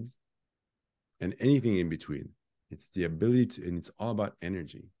my kids. And anything in between. It's the ability to, and it's all about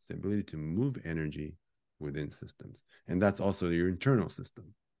energy. It's the ability to move energy within systems. And that's also your internal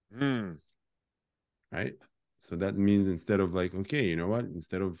system. Right? So that means, instead of like, okay, you know what?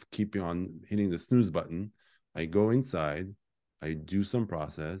 Instead of keeping on hitting the snooze button, I go inside, I do some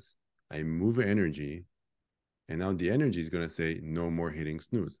process, I move energy, and now the energy is going to say, no more hitting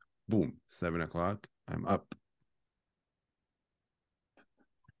snooze. Boom, 7 o'clock, I'm up.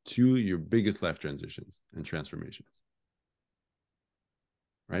 To your biggest life transitions and transformations.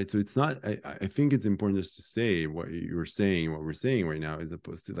 Right? So it's not, I think it's important just to say what you're saying, what we're saying right now, as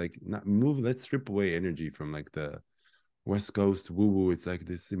opposed to like, not move, let's strip away energy from like the West Coast woo-woo. It's like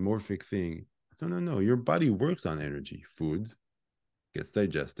this amorphic thing. No. Your body works on energy. Food gets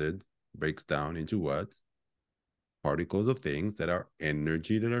digested, breaks down into what? Particles of things that are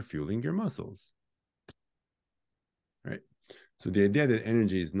energy, that are fueling your muscles. Right? So the idea that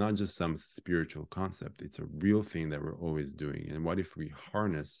energy is not just some spiritual concept, it's a real thing that we're always doing. And what if we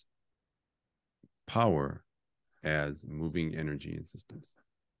harness power as moving energy in systems?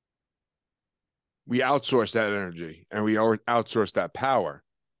 We outsource that energy, and we outsource that power.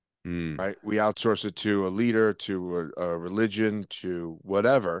 right? We outsource it to a leader, to a religion, to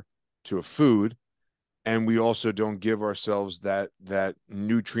whatever, to a food, and we also don't give ourselves that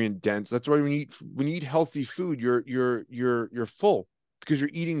nutrient dense. That's why when you eat healthy food, you're full because you're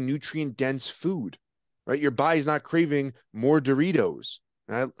eating nutrient dense food, right? Your body's not craving more Doritos.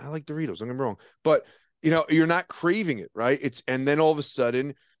 And I like Doritos, don't get me wrong, but you're not craving it, right? And then all of a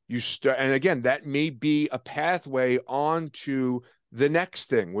sudden you start, and again, that may be a pathway on to the next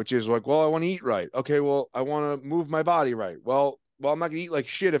thing, which is like, well, I want to eat right. Okay, well, I want to move my body right. Well, I'm not gonna eat like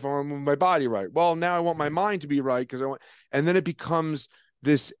shit if I want to move my body right. Well, now I want my mind to be right because and then it becomes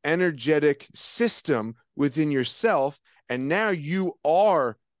this energetic system within yourself, and now you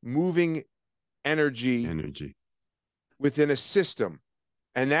are moving energy within a system,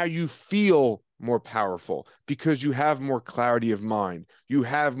 and now you feel more powerful because you have more clarity of mind, you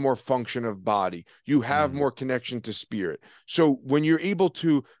have more function of body, you have more connection to spirit. So when you're able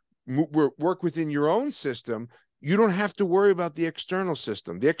to work within your own system, you don't have to worry about the external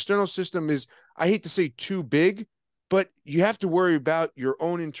system. The external system is, I hate to say too big, but you have to worry about your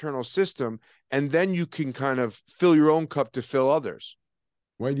own internal system, and then you can kind of fill your own cup to fill others.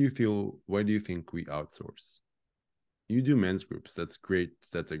 Why do you think we outsource? You do men's groups. That's great.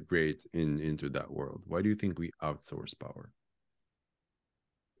 That's a great into that world. Why do you think we outsource power?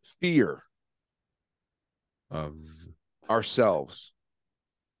 Fear Of ourselves.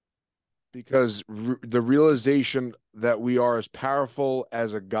 Because the realization that we are as powerful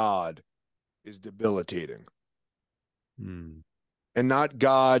as a god is debilitating. And not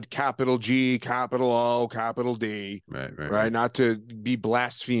God, capital G, capital O, capital D, right? Not to be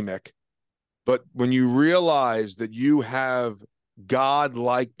blasphemic. But when you realize that you have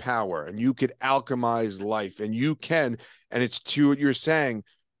God-like power and you could alchemize life, and you can, and it's to what you're saying,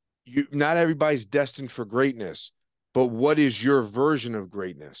 not everybody's destined for greatness, but what is your version of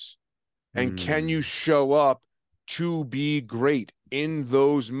greatness? And can you show up to be great in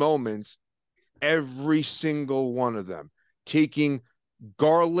those moments, every single one of them? Taking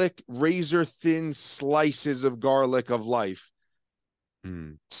garlic, razor thin slices of garlic of life,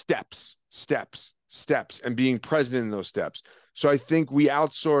 steps, and being present in those steps. So I think we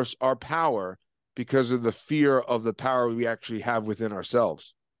outsource our power because of the fear of the power we actually have within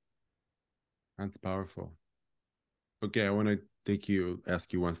ourselves. That's powerful. Okay, I want to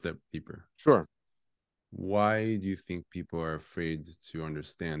ask you one step deeper. Sure. Why do you think people are afraid to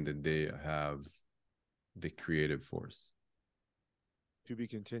understand that they have the creative force? To be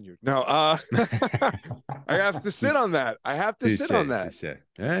continued. No, I have to sit on that. I have to sit on that.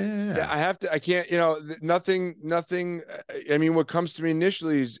 Yeah. I have to. I can't. Nothing. I mean, what comes to me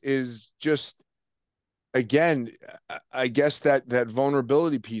initially is just, again, I guess that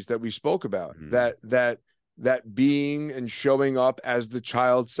vulnerability piece that we spoke about. That being and showing up as the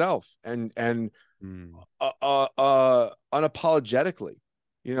child self, and unapologetically,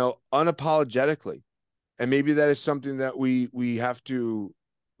 unapologetically. And maybe that is something that we have to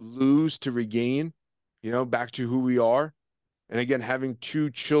lose to regain, back to who we are. And again, having two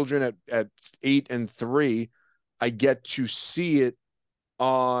children at 8 and 3, I get to see it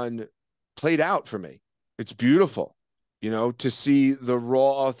on played out for me. It's beautiful, to see the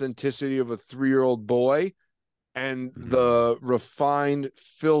raw authenticity of a 3-year-old boy and the refined,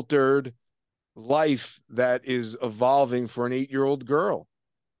 filtered life that is evolving for an 8-year-old girl.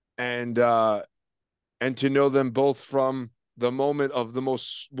 And to know them both from the moment of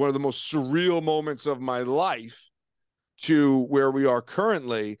one of the most surreal moments of my life to where we are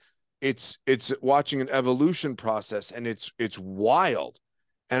currently, it's watching an evolution process, and it's wild.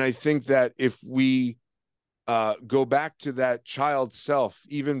 And I think that if we go back to that child self,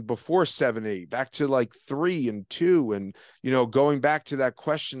 even before 7, 8, back to like 3 and 2, and going back to that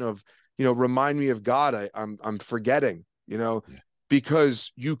question of remind me of God, I'm forgetting,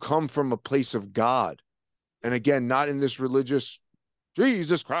 because you come from a place of God. And again, not in this religious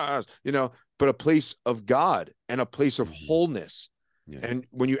Jesus Christ, but a place of God and a place of wholeness. Yes. And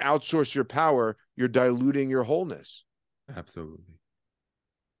when you outsource your power, you're diluting your wholeness. Absolutely.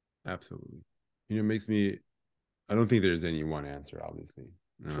 It makes me, I don't think there's any one answer, obviously.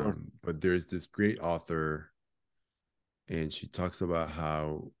 Sure. But there's this great author, and she talks about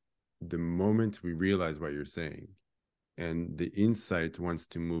how the moment we realize what you're saying and the insight wants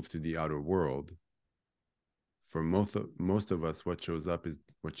to move to the outer world, for most of us, what shows up is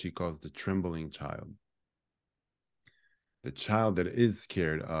what she calls the trembling child. The child that is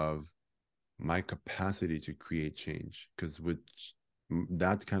scared of my capacity to create change. Because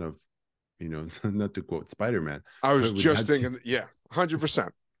that kind of, not to quote Spider-Man. I was just thinking, 100%.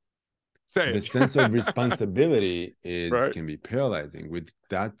 Say the it. sense of responsibility Right. can be paralyzing. With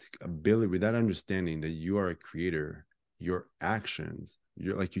that ability, with that understanding that you are a creator, your actions,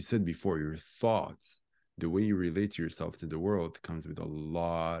 your, like you said before, your thoughts, the way you relate to yourself, to the world, comes with a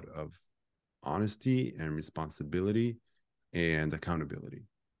lot of honesty and responsibility and accountability.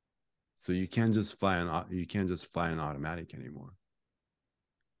 So you can't just fly on automatic anymore.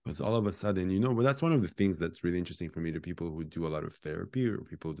 Because all of a sudden, but that's one of the things that's really interesting for me, to people who do a lot of therapy, or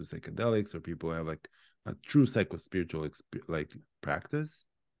people who do psychedelics, or people who have like a true psycho-spiritual like practice.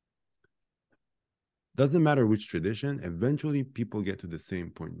 Doesn't matter which tradition, eventually people get to the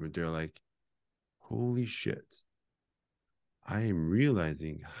same point where they're like, holy shit, I am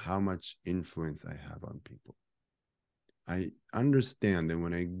realizing how much influence I have on people. I understand that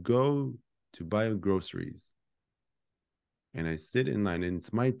when I go to buy groceries and I sit in line and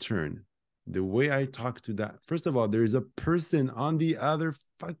it's my turn, the way I talk to that, first of all, there's a person on the other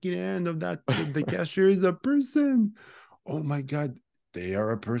fucking end of that. The cashier is a person. Oh my God, they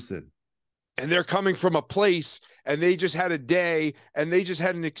are a person. And they're coming from a place, and they just had a day, and they just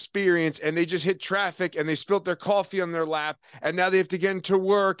had an experience, and they just hit traffic, and they spilt their coffee on their lap, and now they have to get into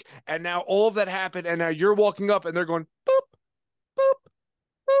work, and now all of that happened, and now you're walking up, and they're going boop, boop,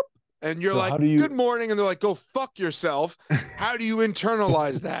 boop, and you're So like, how do you, good morning, and they're like, go fuck yourself. How do you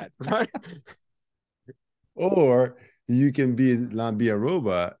internalize that? Right? or you can not be a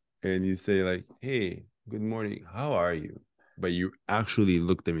robot and you say like, hey, good morning, how are you? But you actually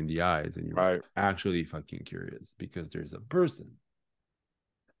look them in the eyes and you're Right. actually fucking curious because there's a person.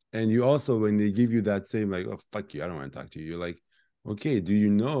 And you also, when they give you that same like, oh, fuck you, I don't want to talk to you, you're like, okay, do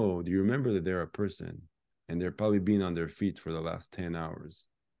you remember that they're a person and they're probably been on their feet for the last 10 hours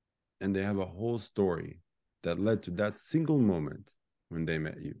and they have a whole story that led to that single moment when they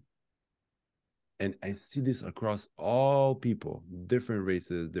met you. And I see this across all people, different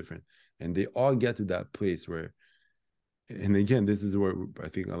races, different, and they all get to that place where, and again, this is where I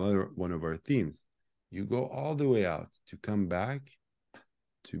think one of our themes, you go all the way out to come back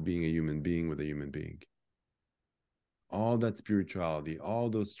to being a human being with a human being. All that spirituality, all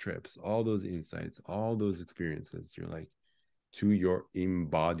those trips, all those insights, all those experiences, you're like, to your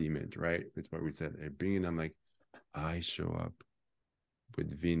embodiment, right? That's what we said. I bring it, I'm like, I show up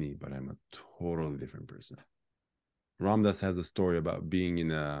with Vinny, but I'm a totally different person. Ramdas has a story about being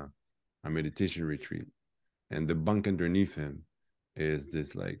in a meditation retreat, and the bunk underneath him is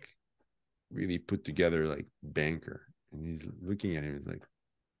this like really put together like banker, and he's looking at him. He's like,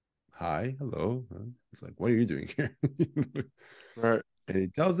 "Hi, hello." It's like, "What are you doing here?" Right. And he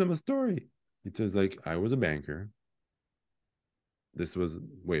tells them a story. He says like, "I was a banker. This was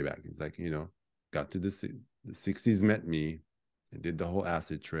way back." He's like, got to the 60s, met me, and did the whole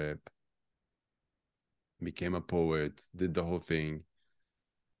acid trip, became a poet, did the whole thing,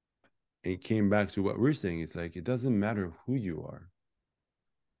 and came back to what we're saying. It's like, it doesn't matter who you are.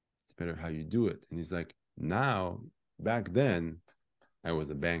 It's better how you do it. And he's like, now, back then, I was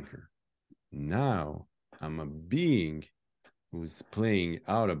a banker. Now, I'm a being who's playing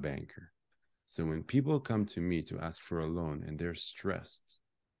out a banker. So when people come to me to ask for a loan and they're stressed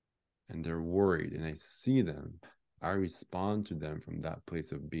and they're worried and I see them, I respond to them from that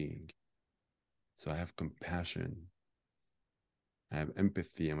place of being. So I have compassion. I have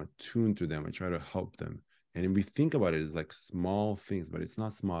empathy. I'm attuned to them. I try to help them. And if we think about it as like small things, but it's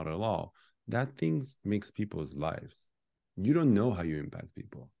not small at all. That things makes people's lives. You don't know how you impact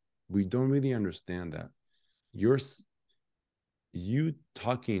people. We don't really understand that. You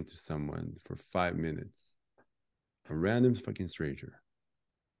talking to someone for 5 minutes, a random fucking stranger,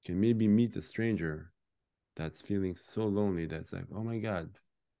 can maybe meet a stranger that's feeling so lonely that's like, oh my God.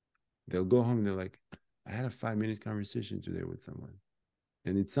 They'll go home and they're like, I had a 5-minute conversation today with someone.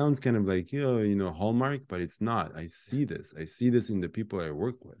 And it sounds kind of like, Hallmark, but it's not. I see this. I see this in the people I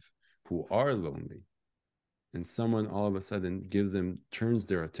work with who are lonely. And someone all of a sudden turns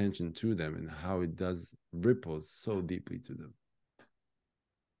their attention to them, and how it does ripples so deeply to them.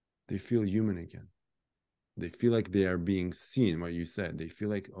 They feel human again. They feel like they are being seen, what you said. They feel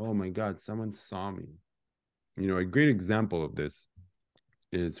like, oh my God, someone saw me. A great example of this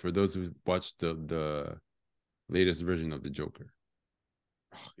is for those who watched the latest version of the Joker.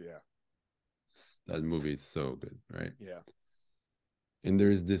 Oh, yeah. That movie is so good, right? Yeah. And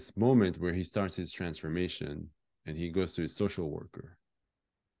there's this moment where he starts his transformation and he goes to his social worker.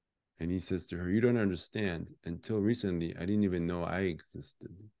 And he says to her, you don't understand. Until recently, I didn't even know I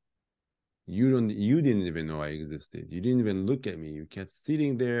existed. You didn't even know I existed. You didn't even look at me. You kept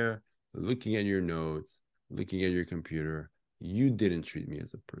sitting there, looking at your notes, looking at your computer. You didn't treat me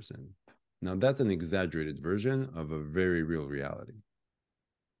as a person. Now, that's an exaggerated version of a very real reality.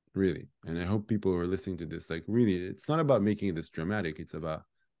 really. And I hope people who are listening to this, like, really, it's not about making this dramatic. It's about,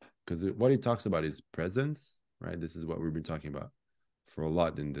 because what he talks about is presence, right? This is what we've been talking about for a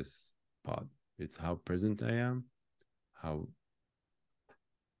lot in this pod. It's how present I am, how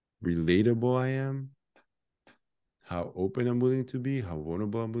relatable I am, how open I'm willing to be, how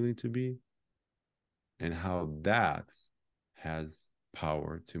vulnerable I'm willing to be, and how that has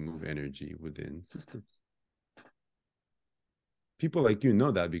power to move energy within systems. People like you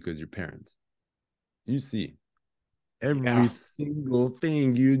know that because you're parents. You see every single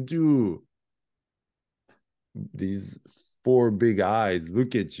thing you do. These four big eyes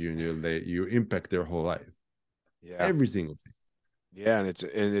look at you and you impact their whole life. Yeah. Every single thing. Yeah, and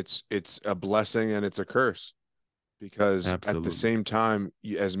it's a blessing and it's a curse, because Absolutely. at the same time,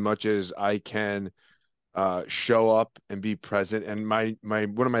 as much as I can show up and be present, and my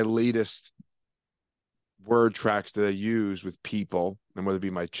one of my latest word tracks that I use with people, and whether it be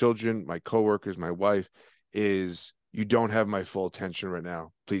my children, my coworkers, my wife, is, you don't have my full attention right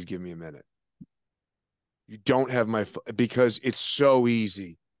now. Please give me a minute. You don't have my, because it's so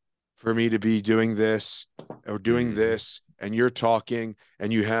easy for me to be doing this or doing this, and you're talking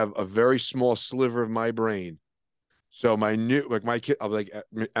and you have a very small sliver of my brain. So my kid, I'll be like,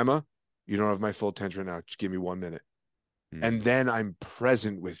 Emma, you don't have my full attention right now. Just give me 1 minute. And then I'm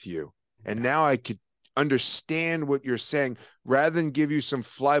present with you. And now I could understand what you're saying rather than give you some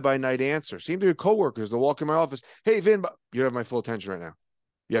fly-by-night answer. Same to your coworkers. They'll walk in my office. Hey, Vin, you don't have my full attention right now.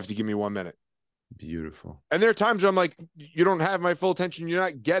 You have to give me 1 minute. Beautiful. And there are times where I'm like, you don't have my full attention. You're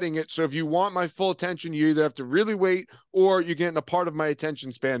not getting it. So if you want my full attention, you either have to really wait or you're getting a part of my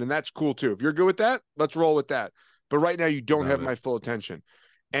attention span. And that's cool too. If you're good with that, let's roll with that. But right now you don't have my full attention.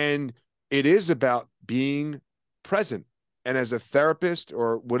 And it is about being present. And as a therapist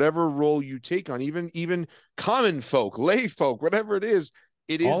or whatever role you take on, even common folk, lay folk, whatever it is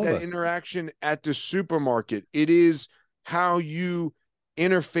that interaction at the supermarket. It is how you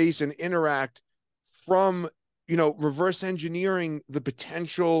interface and interact from, reverse engineering the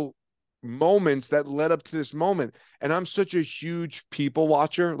potential moments that led up to this moment. And I'm such a huge people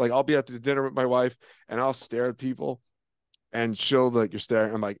watcher. Like, I'll be at the dinner with my wife and I'll stare at people and she'll like, you're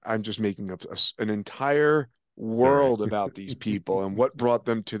staring. I'm like, I'm just making up an entire world about these people and what brought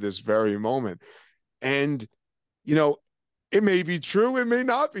them to this very moment. And, it may be true. It may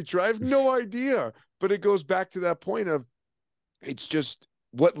not be true. I have no idea, but it goes back to that point of, it's just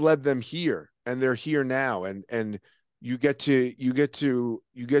what led them here, and they're here now. And you get to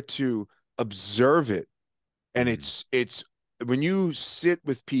observe it. And it's when you sit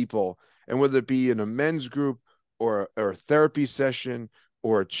with people, and whether it be in a men's group or a therapy session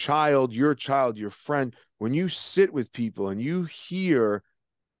or your child, your friend, when you sit with people and you hear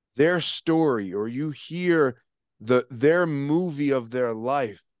their story or you hear their movie of their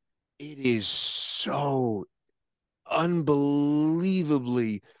life, it is so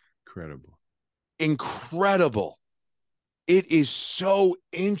unbelievably incredible. It is so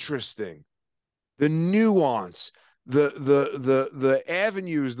interesting. The nuance, the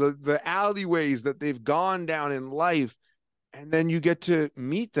avenues, the alleyways that they've gone down in life, and then you get to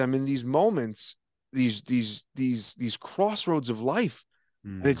meet them in these moments, these crossroads of life.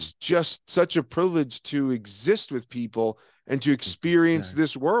 And it's just such a privilege to exist with people and to experience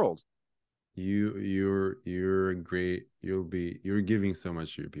this world. You're great. You're giving so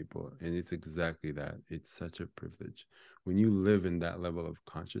much to your people, and it's exactly that. It's such a privilege when you live in that level of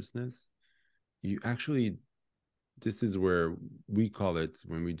consciousness. You actually, this is where we call it,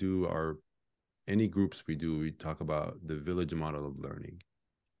 when we do any groups we do, we talk about the village model of learning.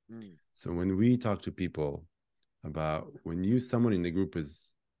 So when we talk to people about, when someone in the group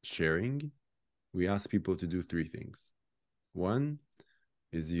is sharing, we ask people to do three things. One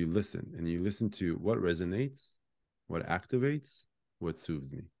is you listen, and you listen to what resonates, what activates, what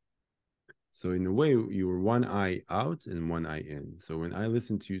soothes me. So in a way, you're one eye out and one eye in. So when I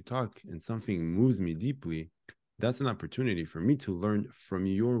listen to you talk and something moves me deeply, that's an opportunity for me to learn from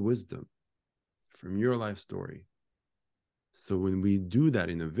your wisdom, from your life story. So when we do that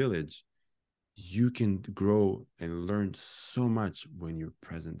in a village, you can grow and learn so much when you're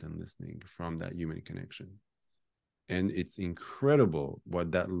present and listening from that human connection. And it's incredible what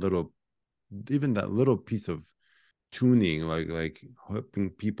even that little piece of tuning, like helping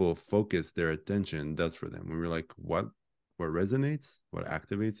people focus their attention does for them. When we're like, what resonates, what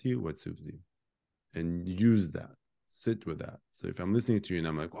activates you, what soothes you, and use that, sit with that. So if I'm listening to you and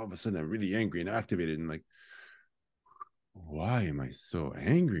I'm like, all of a sudden I'm really angry and activated, and like, why am I so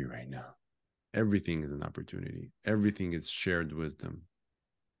angry right now? Everything is an opportunity. Everything is shared wisdom.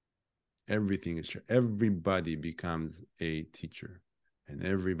 Everything is shared. Everybody becomes a teacher, and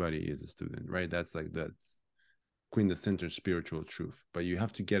everybody is a student, right? That's quintessential spiritual truth. But you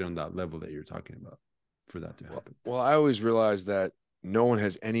have to get on that level that you're talking about for that to happen. Well, I always realize that no one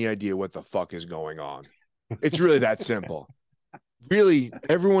has any idea what the fuck is going on. It's really that simple. Really,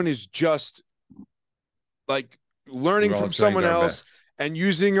 everyone is just like learning from someone else and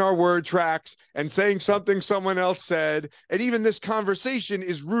using our word tracks and saying something someone else said. And even this conversation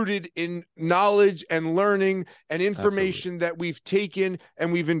is rooted in knowledge and learning and information that we've taken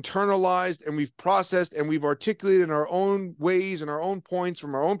and we've internalized and we've processed and we've articulated in our own ways and our own points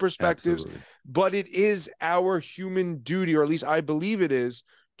from our own perspectives. But it is our human duty, or at least I believe it is,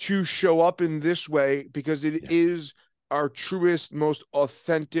 to show up in this way because it is our truest, most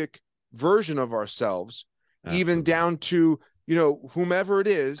authentic version of ourselves. Even down to, you know, whomever it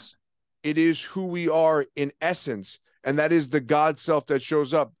is who we are in essence. And that is the God self that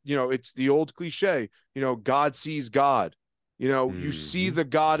shows up. You know, it's the old cliche, you know, God sees God. You know, you see the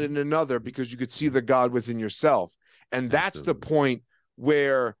God in another because you could see the God within yourself. And that's the point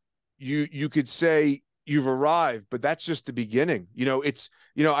where you could say you've arrived, but that's just the beginning. You know, it's,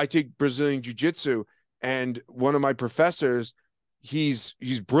 you know, I take Brazilian jiu-jitsu, and one of my professors, he's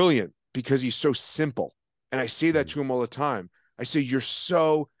brilliant because he's so simple. And I say that to him all the time. I say,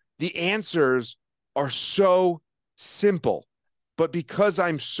 the answers are so simple, but because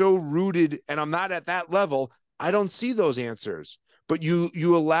I'm so rooted and I'm not at that level, I don't see those answers. But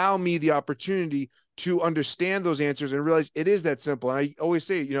you allow me the opportunity to understand those answers and realize it is that simple. And I always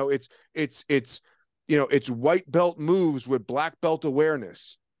say, you know, it's white belt moves with black belt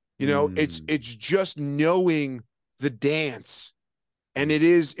awareness. You know, it's just knowing the dance. And it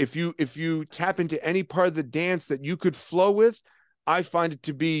is, if you tap into any part of the dance that you could flow with, I find it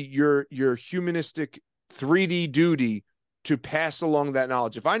to be your humanistic 3D duty to pass along that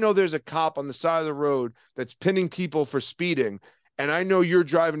knowledge. If I know there's a cop on the side of the road that's pinning people for speeding, and I know you're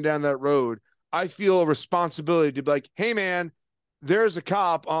driving down that road, I feel a responsibility to be like, hey man, there's a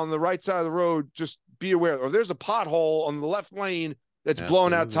cop on the right side of the road, just be aware. Or there's a pothole on the left lane that's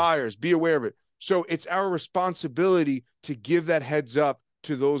blowing out tires, be aware of it. So it's our responsibility to give that heads up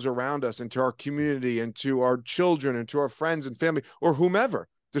to those around us and to our community and to our children and to our friends and family or whomever,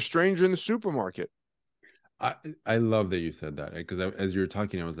 the stranger in the supermarket. I love that you said that, because as you were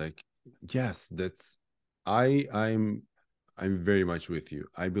talking, I was like, yes, I'm very much with you.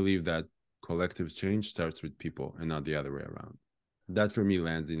 I believe that collective change starts with people and not the other way around. That for me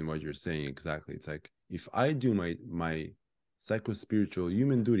lands in what you're saying exactly. It's like, if I do my psycho-spiritual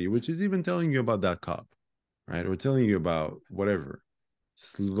human duty, which is even telling you about that cop, right, or telling you about whatever,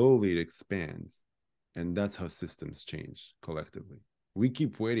 slowly it expands, and that's how systems change collectively. We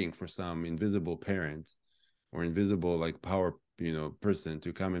keep waiting for some invisible parent or invisible like power, you know, person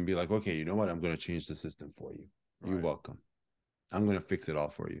to come and be like, okay, you know what, I'm going to change the system for you. You're welcome. I'm going to fix it all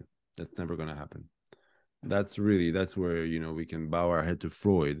for you. That's never going to happen. That's where, you know, we can bow our head to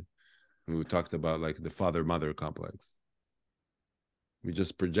Freud, who talked about like the father-mother complex. We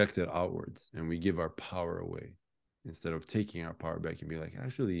just project it outwards and we give our power away instead of taking our power back and be like,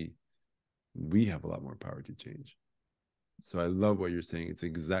 actually, we have a lot more power to change. So I love what you're saying. It's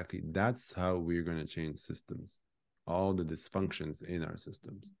exactly, that's how we're going to change systems, all the dysfunctions in our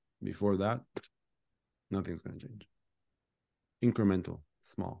systems. Before that, nothing's going to change. Incremental,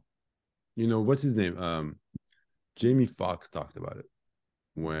 small. You know, what's his name? Jamie Foxx talked about it.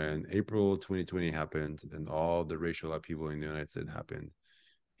 When April 2020 happened and all the racial upheaval in the United States happened,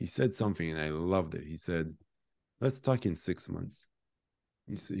 he said something and I loved it. He said, let's talk in 6 months.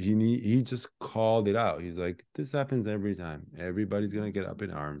 He just called it out. He's like, this happens every time. Everybody's going to get up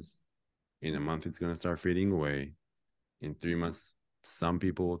in arms. In a month, it's going to start fading away. In 3 months, some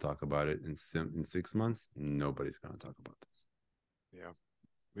people will talk about it. In 6 months, nobody's going to talk about this. Yeah.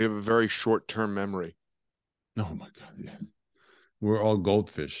 We have a very short-term memory. Oh my God, yes. We're all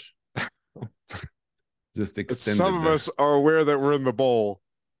goldfish. Just extended. Some of us are aware that we're in the bowl.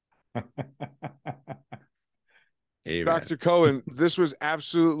 Hey, Dr. Cohen, this was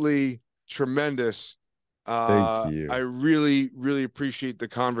absolutely tremendous. Thank you. I really, really appreciate the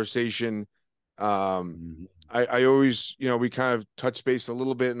conversation. I always, you know, we kind of touch base a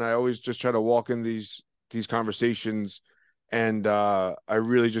little bit, and I always just try to walk in these conversations. And I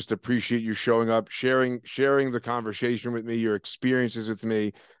really just appreciate you showing up, sharing the conversation with me, your experiences with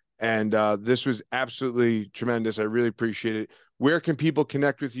me. And this was absolutely tremendous. I really appreciate it. Where can people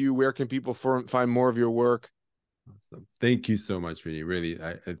connect with you? Where can people find more of your work? Awesome. Thank you so much, Vinny. Really,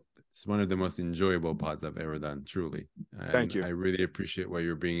 it's one of the most enjoyable pods I've ever done, truly. And thank you. I really appreciate what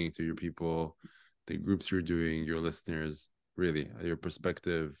you're bringing to your people, the groups you're doing, your listeners, really, your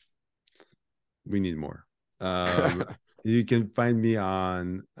perspective. We need more. You can find me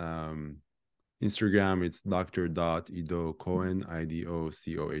on Instagram. It's Dr. Cohen,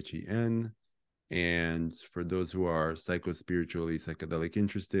 IDOCOHEN. And for those who are psychospiritually psychedelic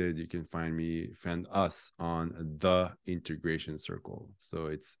interested, you can find us on the Integration Circle. So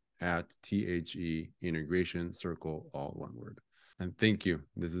it's at THE Integration Circle, all one word. And thank you.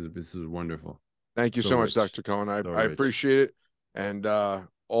 This is wonderful. Thank you so much, Dr. Cohen. I appreciate it. And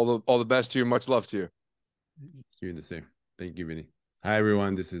all the best to you. Much love to you. You're the same. Thank you, Vinny. Hi,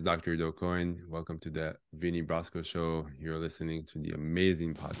 everyone. This is Dr. Ido Cohen. Welcome to the Vinny Brusco Show. You're listening to the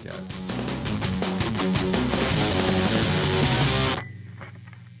amazing podcast.